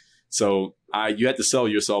 So you have to sell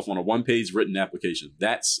yourself on a one-page written application.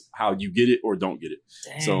 That's how you get it or don't get it.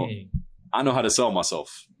 Dang. So I know how to sell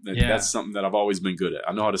myself. That's something that I've always been good at.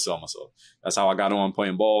 I know how to sell myself. That's how I got on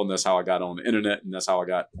playing ball, and that's how I got on the internet, and that's how I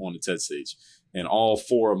got on the TED stage. And all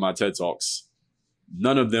 4 of my TED Talks,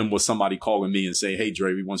 none of them was somebody calling me and saying, hey,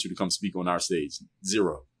 Dre, we want you to come speak on our stage.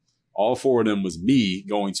 0. All 4 of them was me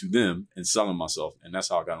going to them and selling myself, and that's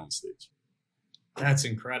how I got on the stage. That's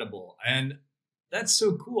incredible. And that's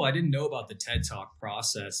so cool. I didn't know about the TED Talk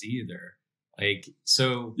process either.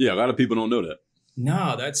 Yeah, a lot of people don't know that.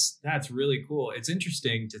 No, that's really cool. It's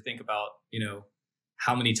interesting to think about,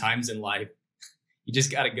 how many times in life you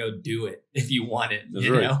just got to go do it if you want it. That's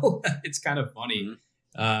right. It's kind of funny.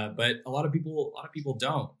 Mm-hmm. But a lot of people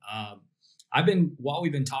don't. While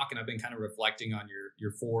we've been talking, I've been kind of reflecting on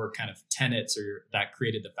your 4 kind of tenets that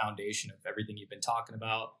created the foundation of everything you've been talking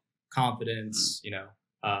about: confidence,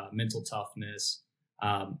 mental toughness.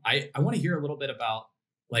 I want to hear a little bit about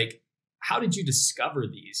how did you discover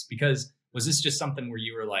these? Because was this just something where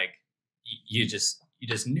you were you just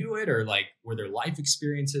knew it, or were there life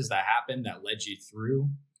experiences that happened that led you through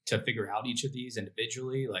to figure out each of these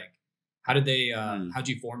individually? How'd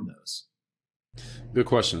you form those? Good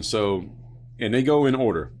question. So, and they go in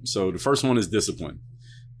order. So the first one is discipline,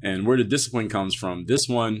 and where the discipline comes from. This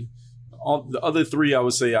one, all the other 3, I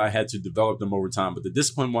would say I had to develop them over time, but the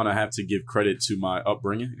discipline one, I have to give credit to my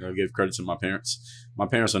upbringing. I give credit to my parents. My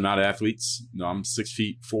parents are not athletes. I'm 6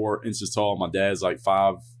 feet 4 inches tall. My dad's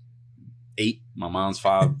 5'8". My mom's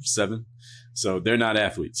 5'7". So they're not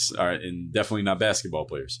athletes, all right, and definitely not basketball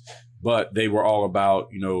players. But they were all about,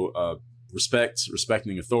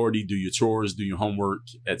 respecting authority, do your chores, do your homework,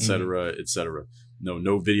 et cetera, et cetera.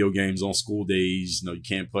 No video games on school days. No, you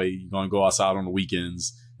can't play. You're going to go outside on the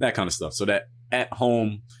weekends. That kind of stuff. So that at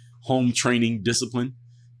home training discipline,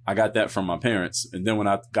 I got that from my parents. And then when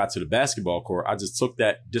I got to the basketball court, I just took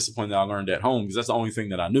that discipline that I learned at home, because that's the only thing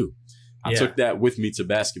that I knew. I took that with me to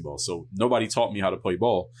basketball. So nobody taught me how to play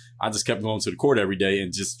ball. I just kept going to the court every day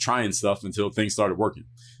and just trying stuff until things started working.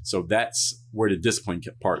 So that's where the discipline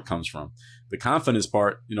part comes from. The confidence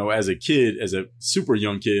part, as a kid, as a super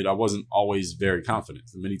young kid, I wasn't always very confident.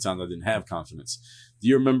 Many times I didn't have confidence. Do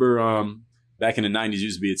you remember back in the 90s, there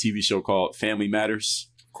used to be a TV show called Family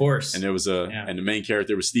Matters? Of course. And there was and the main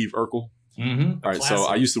character was Steve Urkel. All right. So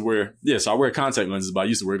I used to wear, so I wear contact lenses, but I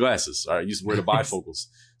used to wear glasses. All right. I used to wear the bifocals.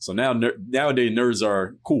 So now, nowadays nerds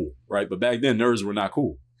are cool. Right. But back then nerds were not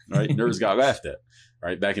cool. Right. Nerds got laughed at.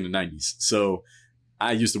 Right. Back in the 90s. So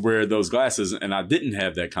I used to wear those glasses and I didn't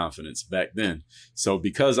have that confidence back then. So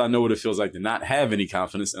because I know what it feels like to not have any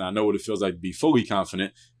confidence and I know what it feels like to be fully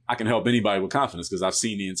confident, I can help anybody with confidence because I've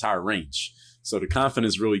seen the entire range. So the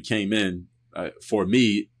confidence really came in for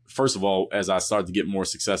me, first of all, as I started to get more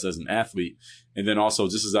success as an athlete. And then also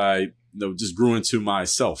just as I just grew into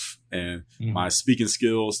myself and my speaking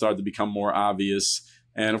skills started to become more obvious.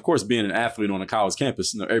 And of course, being an athlete on a college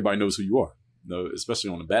campus, everybody knows who you are.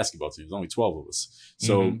 Especially on the basketball team, there's only 12 of us.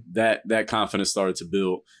 So that confidence started to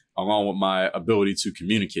build along with my ability to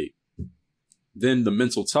communicate. Then the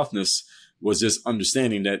mental toughness was just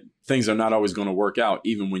understanding that things are not always going to work out,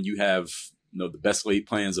 even when you have, the best laid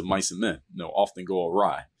plans of mice and men, often go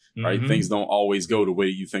awry, right? Things don't always go the way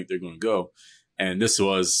you think they're going to go. And this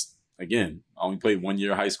was, again, I only played 1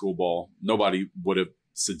 year of high school ball. Nobody would have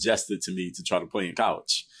suggested to me to try to play in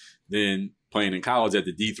college. Then playing in college at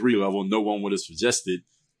the D3 level, no one would have suggested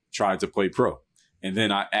trying to play pro. And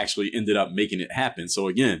then I actually ended up making it happen. So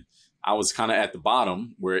again, I was kind of at the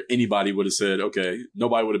bottom where anybody would have said, okay,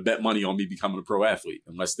 nobody would have bet money on me becoming a pro athlete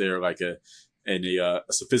unless they're like a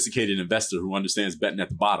sophisticated investor who understands betting at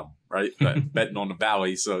the bottom, right? Betting on the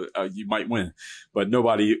valley. So you might win, but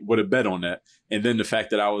nobody would have bet on that. And then the fact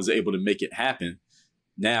that I was able to make it happen,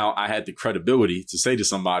 now I had the credibility to say to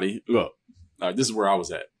somebody, look, this is where I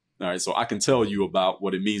was at. All right. So I can tell you about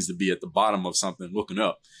what it means to be at the bottom of something, looking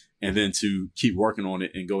up, and then to keep working on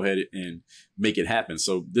it and go ahead and make it happen.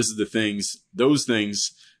 So this is those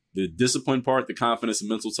things, the discipline part, the confidence and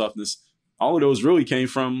mental toughness, all of those really came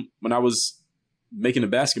from when I was making the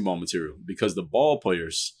basketball material, because the ball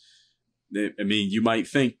players, you might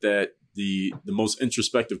think that the most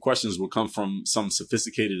introspective questions will come from some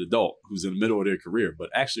sophisticated adult who's in the middle of their career,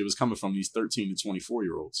 but actually it was coming from these 13 to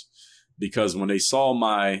 24-year-olds, because when they saw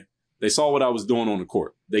what I was doing on the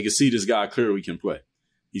court, they could see this guy clearly can play.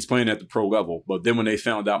 He's playing at the pro level. But then when they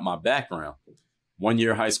found out my background, 1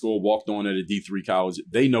 year high school, walked on at a D3 college,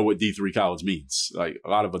 they know what D3 college means. Like, a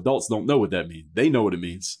lot of adults don't know what that means. They know what it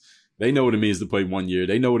means. They know what it means to play 1 year.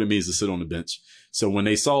 They know what it means to sit on the bench. So when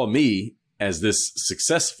they saw me as this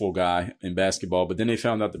successful guy in basketball, but then they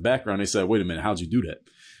found out the background, they said, wait a minute, how'd you do that?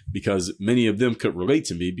 Because many of them could relate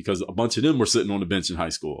to me, because a bunch of them were sitting on the bench in high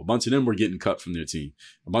school. A bunch of them were getting cut from their team.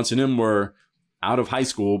 A bunch of them were out of high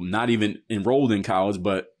school, not even enrolled in college,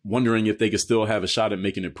 but wondering if they could still have a shot at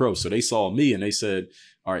making it pro. So they saw me and they said,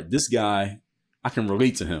 all right, this guy, I can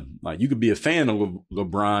relate to him. Like, you could be a fan of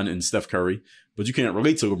LeBron and Steph Curry, but you can't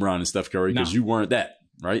relate to LeBron and Steph Curry because you weren't that,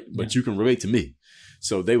 right? But you can relate to me.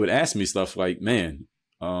 So they would ask me stuff like, man,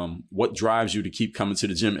 what drives you to keep coming to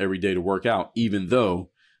the gym every day to work out, even though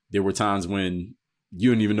there were times when you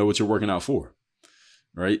didn't even know what you're working out for,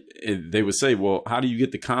 right? And they would say, well, how do you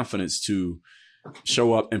get the confidence to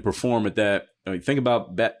show up and perform at that? Think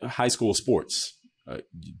about high school sports.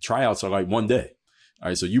 Tryouts are like 1 day. All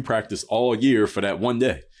right. So you practice all year for that 1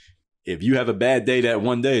 day. If you have a bad day that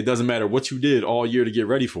 1 day, it doesn't matter what you did all year to get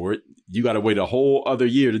ready for it. You got to wait a whole other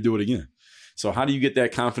year to do it again. So how do you get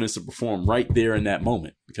that confidence to perform right there in that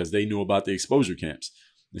moment? Because they knew about the exposure camps.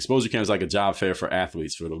 The exposure camp is like a job fair for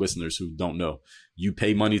athletes, for the listeners who don't know. You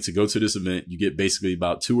pay money to go to this event. You get basically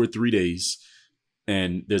about 2 or 3 days.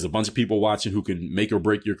 And there's a bunch of people watching who can make or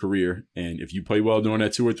break your career. And if you play well during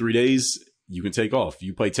that 2 or 3 days, you can take off. If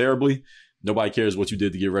you play terribly, nobody cares what you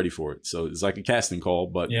did to get ready for it. So it's like a casting call,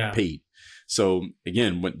 but paid. So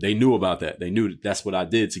again, when they knew about that, they knew that's what I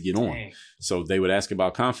did to get on. So they would ask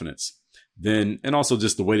about confidence. Then, and also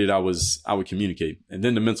just the way that I would communicate. And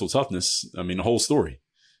then the mental toughness, the whole story.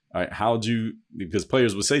 All right, because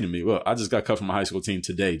players would say to me, look, I just got cut from my high school team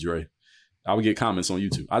today, Dre. I would get comments on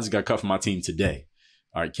YouTube. I just got cut from my team today.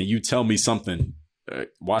 All right, can you tell me something?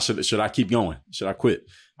 Why should I keep going? Should I quit?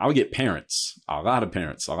 I would get a lot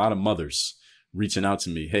of mothers reaching out to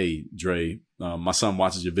me. Hey, Dre, my son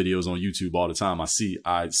watches your videos on YouTube all the time. I see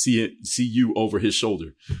you over his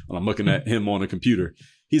shoulder when I'm looking at him on the computer.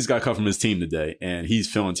 He's got cut from his team today and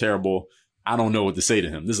he's feeling terrible. I don't know what to say to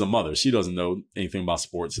him. This is a mother. She doesn't know anything about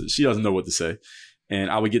sports. She doesn't know what to say. And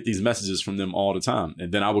I would get these messages from them all the time.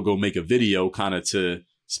 And then I would go make a video kind of to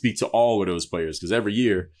speak to all of those players, because every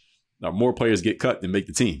year more players get cut than make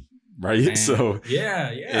the team. Right. Man. So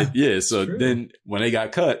So then when they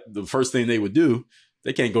got cut, the first thing they would do,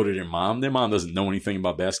 they can't go to their mom. Their mom doesn't know anything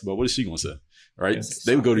about basketball. What is she going to say? Right.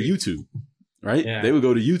 They would go to YouTube. Right. Yeah. They would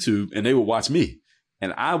go to YouTube and they would watch me,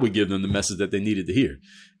 and I would give them the message that they needed to hear.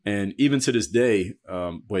 And even to this day,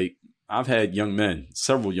 Blake, I've had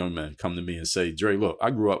several young men come to me and say, Dre, look,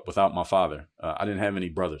 I grew up without my father. I didn't have any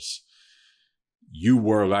brothers. You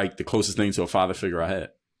were like the closest thing to a father figure I had,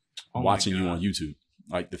 watching you on YouTube,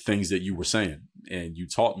 like the things that you were saying. And you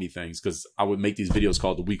taught me things, because I would make these videos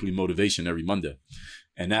called the Weekly Motivation every Monday.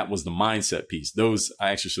 And that was the mindset piece.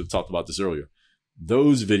 I actually should have talked about this earlier.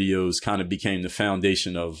 Those videos kind of became the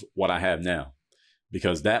foundation of what I have now,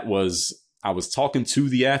 because I was talking to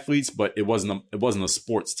the athletes, but it wasn't a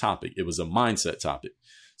sports topic. It was a mindset topic.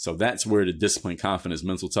 So that's where the Discipline, Confidence,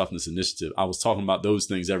 Mental Toughness Initiative, I was talking about those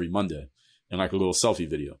things every Monday in like a little selfie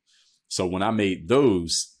video. So when I made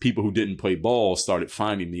those, people who didn't play ball started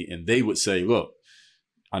finding me, and they would say, look,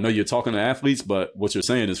 I know you're talking to athletes, but what you're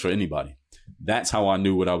saying is for anybody. That's how I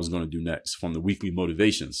knew what I was going to do next, from the weekly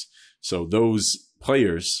motivations. So those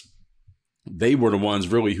players, they were the ones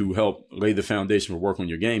really who helped lay the foundation for work on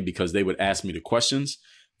your game, because they would ask me the questions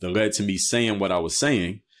that led to me saying what I was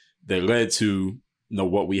saying, that led to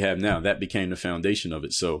what we have now. That became the foundation of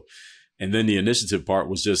it. So, and then the initiative part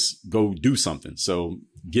was just go do something. So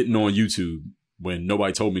getting on YouTube when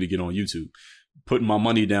nobody told me to get on YouTube, putting my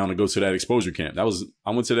money down to go to that exposure camp. I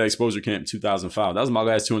went to that exposure camp in 2005. That was my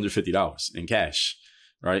last $250 in cash,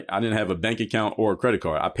 right? I didn't have a bank account or a credit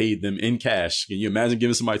card. I paid them in cash. Can you imagine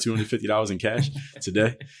giving somebody $250 in cash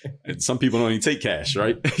today? And some people don't even take cash,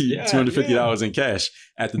 right? Yeah, $250 in cash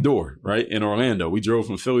at the door, right? In Orlando. We drove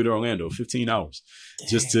from Philly to Orlando, 15 hours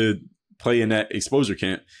just to play in that exposure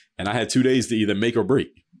camp. And I had 2 days to either make or break,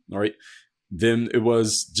 all right? Then it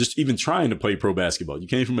was just even trying to play pro basketball. You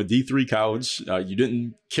came from a D3 college. You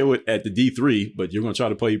didn't kill it at the D3, but you're going to try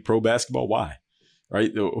to play pro basketball. Why?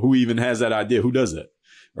 Right? Who even has that idea? Who does that?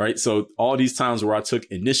 Right? So all these times where I took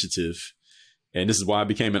initiative, and this is why I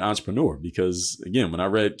became an entrepreneur, because again, when I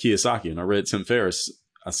read Kiyosaki and I read Tim Ferriss,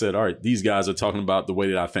 I said, all right, these guys are talking about the way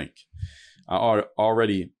that I think. I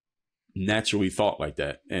already naturally thought like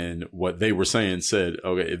that. And what they were saying said,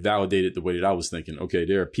 okay, it validated the way that I was thinking. Okay,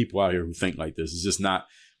 there are people out here who think like this. It's not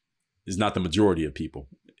the majority of people.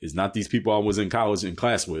 It's not these people I was in college in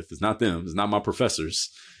class with. It's not them. It's not my professors.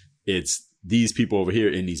 It's these people over here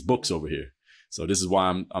in these books over here. So this is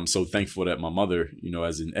why I'm so thankful that my mother,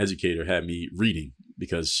 as an educator, had me reading,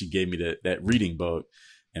 because she gave me that reading bug.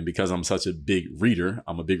 And because I'm such a big reader,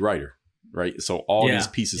 I'm a big writer, right? So all these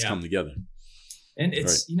pieces come together. And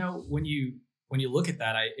it's, right. When you look at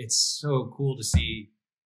that, it's so cool to see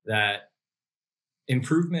that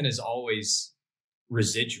improvement is always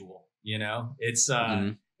residual. It's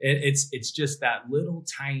it's just that little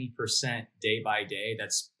tiny percent day by day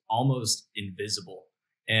that's almost invisible.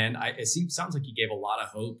 And sounds like you gave a lot of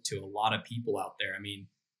hope to a lot of people out there. I mean,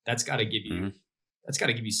 that's got to give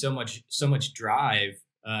you so much drive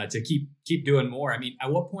to keep doing more. I mean,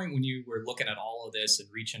 at what point when you were looking at all of this and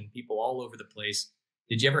reaching people all over the place,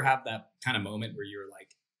 did you ever have that kind of moment where you were like,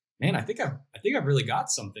 man, I think I've really got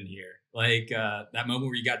something here? Like that moment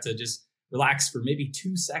where you got to just relax for maybe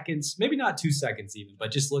 2 seconds, maybe not 2 seconds even,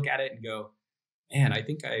 but just look at it and go, man, I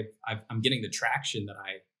think I'm getting the traction that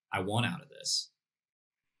I want out of this.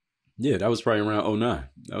 Yeah, that was probably around 2009.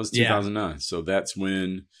 That was 2009. Yeah. So that's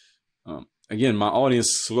when, again, my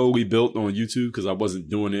audience slowly built on YouTube, because I wasn't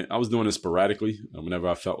doing it. I was doing it sporadically whenever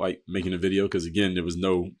I felt like making a video, because again,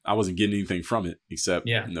 I wasn't getting anything from it except,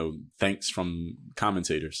 thanks from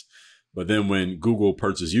commentators. But then when Google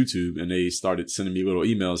purchased YouTube and they started sending me little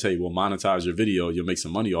emails, hey, we'll monetize your video, you'll make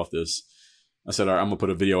some money off this. I said, all right, I'm gonna put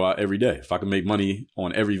a video out every day. If I can make money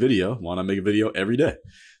on every video, why not make a video every day?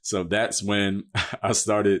 So that's when I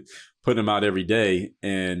started putting them out every day.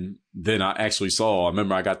 And then I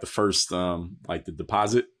remember I got the first, the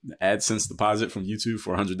AdSense deposit from YouTube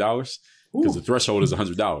for $100, because the threshold is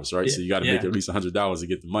 $100, right? Yeah, so you got to make at least $100 to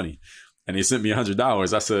get the money. And they sent me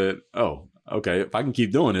 $100. I said, oh, okay, if I can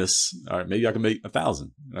keep doing this, all right, maybe I can make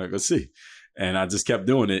 1,000. All right, let's see. And I just kept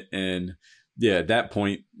doing it. And yeah, at that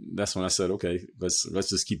point, that's when I said, okay, let's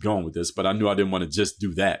just keep going with this. But I knew I didn't want to just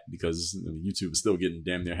do that, because YouTube is still getting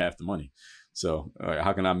damn near half the money. So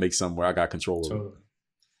how can I make something where I got control of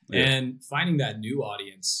it? Yeah. And finding that new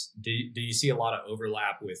audience, do you see a lot of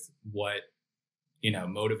overlap with what,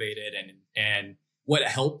 motivated and what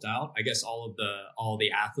helped out, I guess, all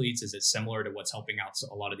the athletes? Is it similar to what's helping out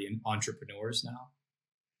a lot of the entrepreneurs now?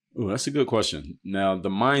 Oh, that's a good question. Now, the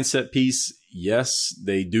mindset piece, yes,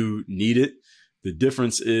 they do need it. The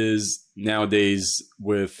difference is nowadays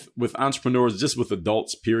with entrepreneurs, just with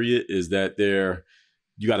adults, period, is that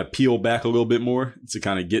you got to peel back a little bit more to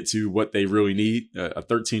kind of get to what they really need. A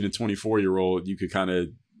 13 to 24-year-old,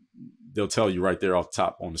 they'll tell you right there off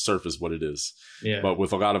top on the surface what it is. Yeah. But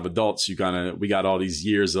with a lot of adults, we got all these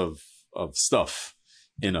years of stuff,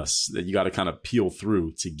 in us that you got to kind of peel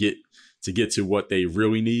through to get to what they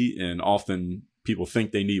really need. And often people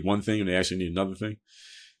think they need one thing and they actually need another thing.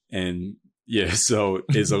 And yeah, so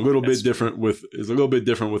it's a little bit different with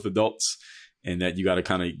adults, and that you got to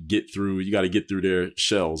kind of get through their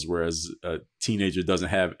shells. Whereas a teenager doesn't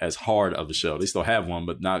have as hard of a shell. They still have one,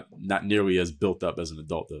 but not nearly as built up as an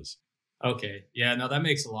adult does. Okay. Yeah, no, that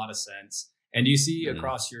makes a lot of sense. And do you see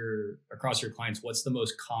across your clients, what's the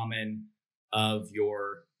most common of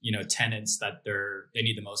your, tenants that they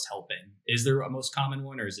need the most help in? Is there a most common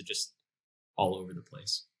one, or is it just all over the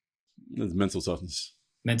place? It's mental toughness.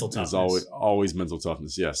 Mental toughness. It's always mental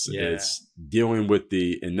toughness. Yes. Yeah. It's dealing with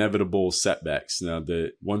the inevitable setbacks. Now,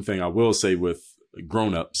 the one thing I will say with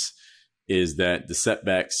grownups is that the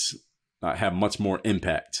setbacks have much more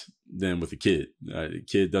impact than with a kid. The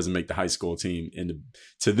kid doesn't make the high school team, and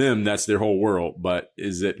to them, that's their whole world. But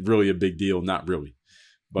is it really a big deal? Not really.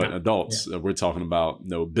 But adults, we're talking about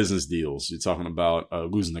business deals. You're talking about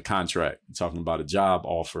losing a contract. You're talking about a job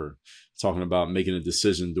offer. You're talking about making a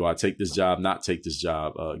decision. Do I take this job? Not take this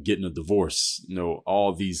job? Getting a divorce?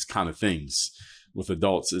 All these kind of things. With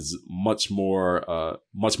adults, is much more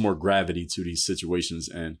gravity to these situations,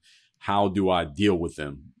 and how do I deal with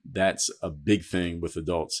them? That's a big thing with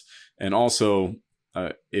adults. And also,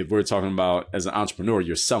 if we're talking about as an entrepreneur,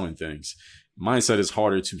 you're selling things. Mindset is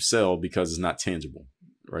harder to sell because it's not tangible.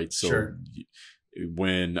 Right. So sure.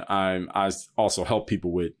 When I also help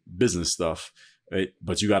people with business stuff, right?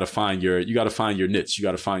 But you got to find your niche. You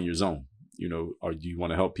got to find your zone. Or do you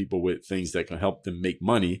want to help people with things that can help them make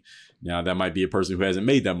money? Now that might be a person who hasn't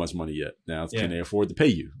made that much money yet. Now, can they afford to pay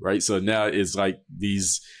you? Right. So now it's like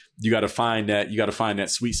you got to find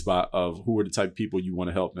that sweet spot of who are the type of people you want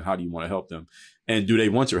to help and how do you want to help them? And do they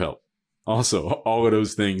want your help? Also, all of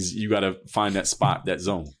those things, you got to find that spot, that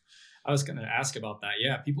zone. I was going to ask about that.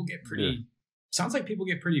 Yeah. Sounds like people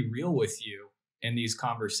get pretty real with you in these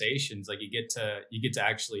conversations. Like you get to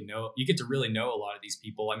actually know, you get to really know a lot of these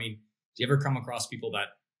people. I mean, do you ever come across people that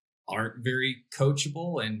aren't very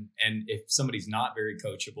coachable? And if somebody's not very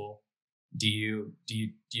coachable, do you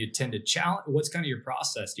tend to challenge? What's kind of your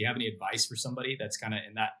process? Do you have any advice for somebody that's kind of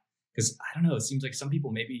in that? Because I don't know, it seems like some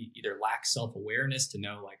people maybe either lack self-awareness to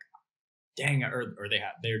know like, dang, or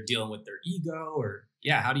they're dealing with their ego, or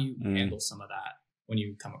how do you handle some of that when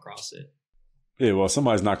you come across it? Yeah, well, if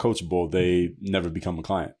somebody's not coachable, they never become a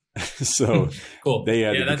client. So cool. They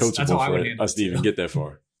have to be coachable for us to even get that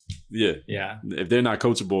far. Yeah. Yeah. If they're not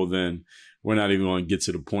coachable, then we're not even going to get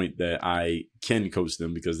to the point that I can coach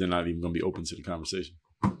them, because they're not even going to be open to the conversation.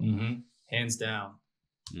 Mm-hmm. Hands down.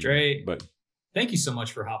 Dre, thank you so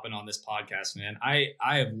much for hopping on this podcast, man. I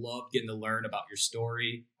have loved getting to learn about your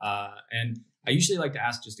story. And I usually like to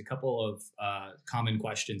ask just a couple of common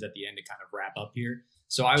questions at the end to kind of wrap up here.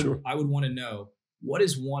 So I would want to know,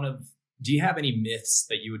 do you have any myths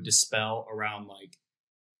that you would dispel around like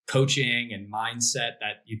coaching and mindset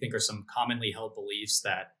that you think are some commonly held beliefs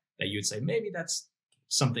that you would say, maybe that's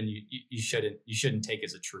something you shouldn't take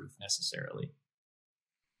as a truth necessarily?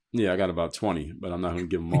 Yeah, I got about 20, but I'm not going to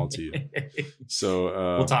give them all to you.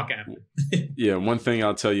 So we'll talk after. Yeah, one thing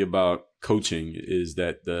I'll tell you about coaching is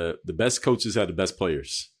that the best coaches have the best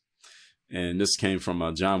players. And this came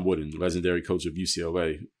from John Wooden, the legendary coach of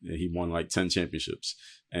UCLA. He won like 10 championships.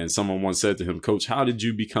 And someone once said to him, "Coach, how did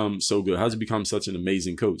you become so good? How did you become such an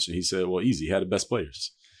amazing coach?" And he said, "Well, easy. He had the best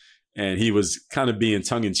players." And he was kind of being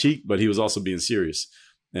tongue in cheek, but he was also being serious.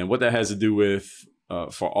 And what that has to do with,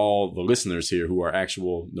 for all the listeners here who are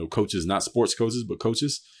actual coaches, not sports coaches, but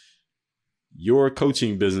coaches, your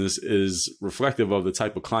coaching business is reflective of the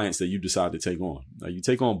type of clients that you decide to take on. Now, you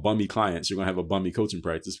take on bummy clients, you're going to have a bummy coaching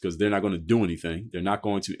practice because they're not going to do anything. They're not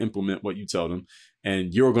going to implement what you tell them.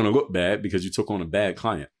 And you're going to look bad because you took on a bad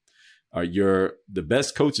client. The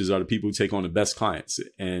best coaches are the people who take on the best clients.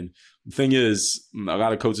 And the thing is, a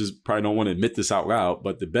lot of coaches probably don't want to admit this out loud,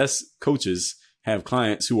 but the best coaches have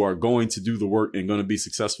clients who are going to do the work and going to be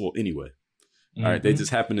successful anyway. Mm-hmm. All right. They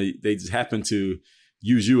just happen to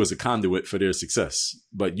use you as a conduit for their success,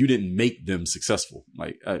 but you didn't make them successful.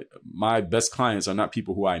 Like my best clients are not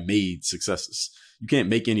people who I made successes. You can't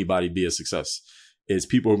make anybody be a success. It's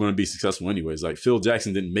people who are going to be successful anyways. Like Phil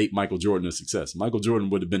Jackson didn't make Michael Jordan a success. Michael Jordan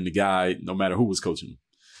would have been the guy no matter who was coaching him.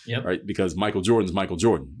 Yep. Right? Because Michael Jordan's Michael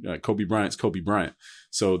Jordan. Kobe Bryant's Kobe Bryant.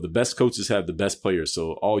 So the best coaches have the best players.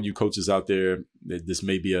 So all you coaches out there, this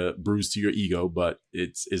may be a bruise to your ego, but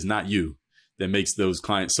it's not you that makes those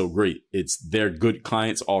clients so great. It's their good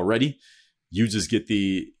clients already. You just get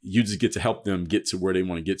to help them get to where they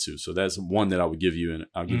want to get to. So that's one that I would give you. And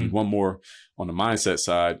I'll give you one more on the mindset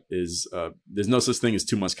side is there's no such thing as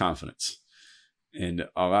too much confidence. And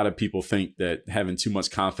a lot of people think that having too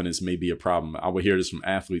much confidence may be a problem. I would hear this from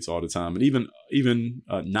athletes all the time, and even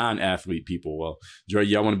non-athlete people. Well, Dre,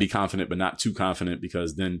 yeah, I want to be confident, but not too confident,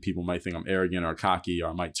 because then people might think I'm arrogant or cocky, or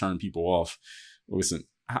I might turn people off. Listen,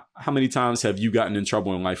 how many times have you gotten in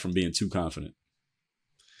trouble in life from being too confident?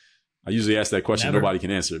 I usually ask that question. Never. Nobody can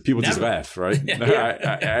answer it. People just laugh, right?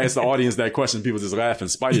 I ask the audience that question. People just laugh in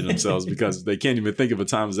spite of themselves because they can't even think of a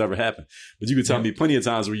time it's ever happened. But you can tell me plenty of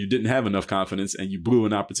times where you didn't have enough confidence and you blew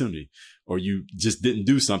an opportunity, or you just didn't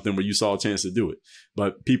do something where you saw a chance to do it.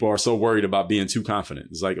 But people are so worried about being too confident.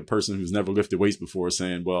 It's like a person who's never lifted weights before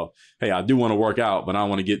saying, well, hey, I do want to work out, but I don't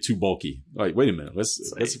want to get too bulky. Like, wait a minute. Let's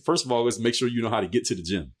first of all, let's make sure you know how to get to the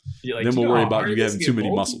gym. Like, then we'll worry about you having too many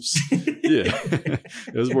muscles. Yeah.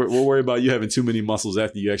 We'll worry about you having too many muscles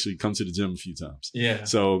after you actually come to the gym a few times. Yeah.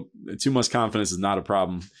 So too much confidence is not a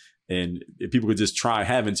problem. And if people could just try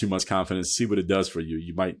having too much confidence, see what it does for you,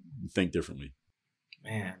 you might think differently.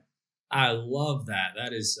 Man, I love that.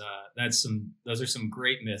 Those are some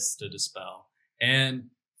great myths to dispel. And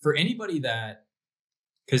for anybody that,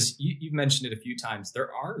 because you've mentioned it a few times,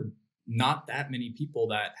 there are not that many people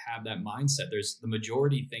that have that mindset. There's the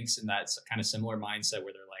majority thinks in that kind of similar mindset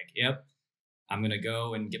where they're like, yep, I'm going to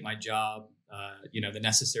go and get my job, the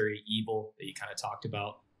necessary evil that you kind of talked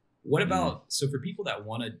about. What about, so for people that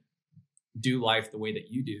want to do life the way that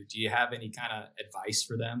you do you have any kind of advice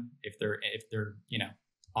for them if they're,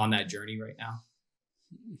 on that journey right now?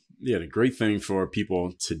 Yeah, the great thing for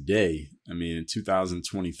people today, in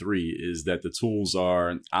 2023, is that the tools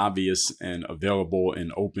are obvious and available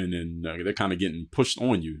and open, and they're kind of getting pushed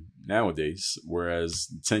on you nowadays. Whereas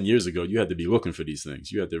 10 years ago, you had to be looking for these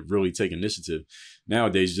things. You had to really take initiative.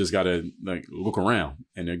 Nowadays, you just got to look around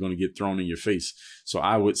and they're going to get thrown in your face. So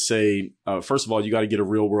I would say, first of all, you got to get a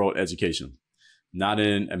real world education. Not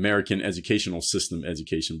an American educational system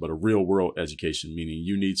education, but a real world education, meaning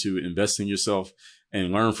you need to invest in yourself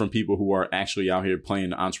and learn from people who are actually out here playing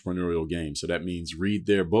the entrepreneurial game. So that means read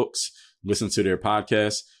their books, listen to their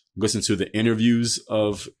podcasts, listen to the interviews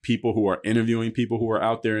of people who are interviewing people who are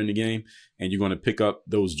out there in the game, and you're going to pick up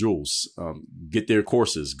those jewels. Get their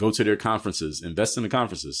courses, go to their conferences, invest in the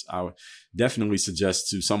conferences. I would definitely suggest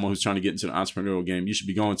to someone who's trying to get into the entrepreneurial game, you should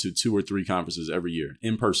be going to 2 or 3 conferences every year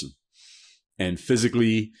in person. And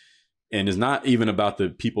physically, and it's not even about the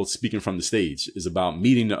people speaking from the stage. It's about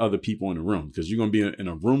meeting the other people in the room, because you're going to be in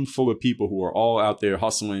a room full of people who are all out there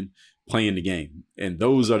hustling, playing the game. And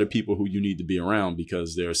those are the people who you need to be around,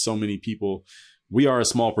 because there are so many people. We are a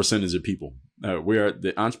small percentage of people. We are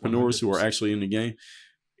the entrepreneurs 100%. Who are actually in the game.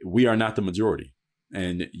 We are not the majority.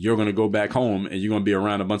 And you're going to go back home and you're going to be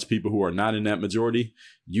around a bunch of people who are not in that majority.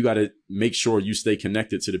 You got to make sure you stay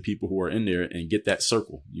connected to the people who are in there and get that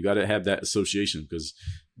circle. You got to have that association, because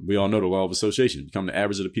we all know the law of association. You become the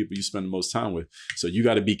average of the people you spend the most time with. So you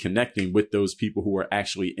got to be connecting with those people who are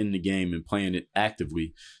actually in the game and playing it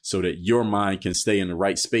actively, so that your mind can stay in the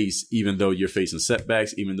right space, even though you're facing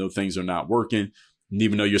setbacks, even though things are not working, and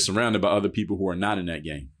even though you're surrounded by other people who are not in that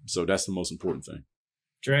game. So that's the most important thing.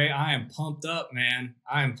 Dre, I am pumped up, man.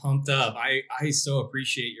 I am pumped up. I so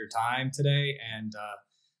appreciate your time today. And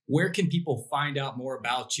where can people find out more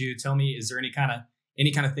about you? Tell me, is there any kind of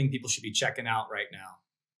thing people should be checking out right now?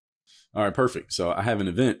 All right, perfect. So I have an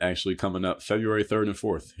event actually coming up February 3rd and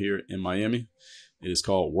 4th here in Miami. It is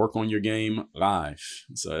called Work on Your Game Live.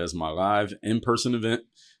 So that's my live in-person event.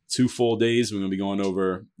 2 full days. We're going to be going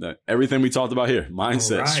over everything we talked about here: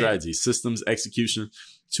 mindset, strategy, systems, execution.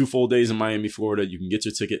 2 full days in Miami, Florida. You can get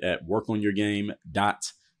your ticket at workonyourgame.live,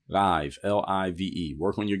 Live,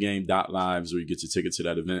 workonyourgame.live is where you get your ticket to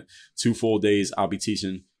that event. 2 full days. I'll be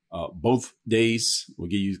teaching both days. We'll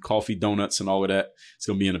give you coffee, donuts, and all of that. It's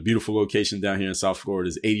going to be in a beautiful location down here in South Florida.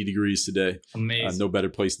 It's 80 degrees today. Amazing. No better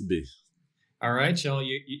place to be. All right, y'all.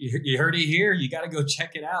 You heard it here. You got to go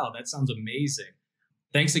check it out. That sounds amazing.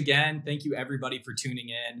 Thanks again. Thank you, everybody, for tuning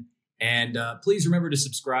in. And please remember to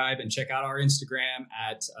subscribe and check out our Instagram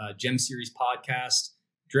at G.E.M Series Podcast.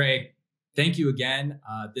 Dre, thank you again.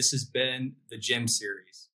 This has been the G.E.M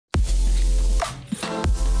Series.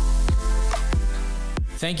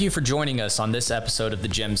 Thank you for joining us on this episode of the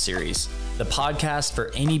G.E.M Series, the podcast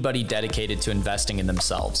for anybody dedicated to investing in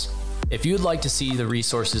themselves. If you'd like to see the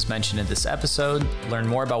resources mentioned in this episode, learn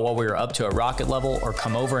more about what we are up to at Rocket Level, or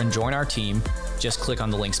come over and join our team, just click on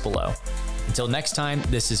the links below. Until next time,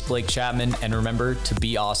 this is Blake Chapman, and remember to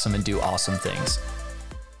be awesome and do awesome things.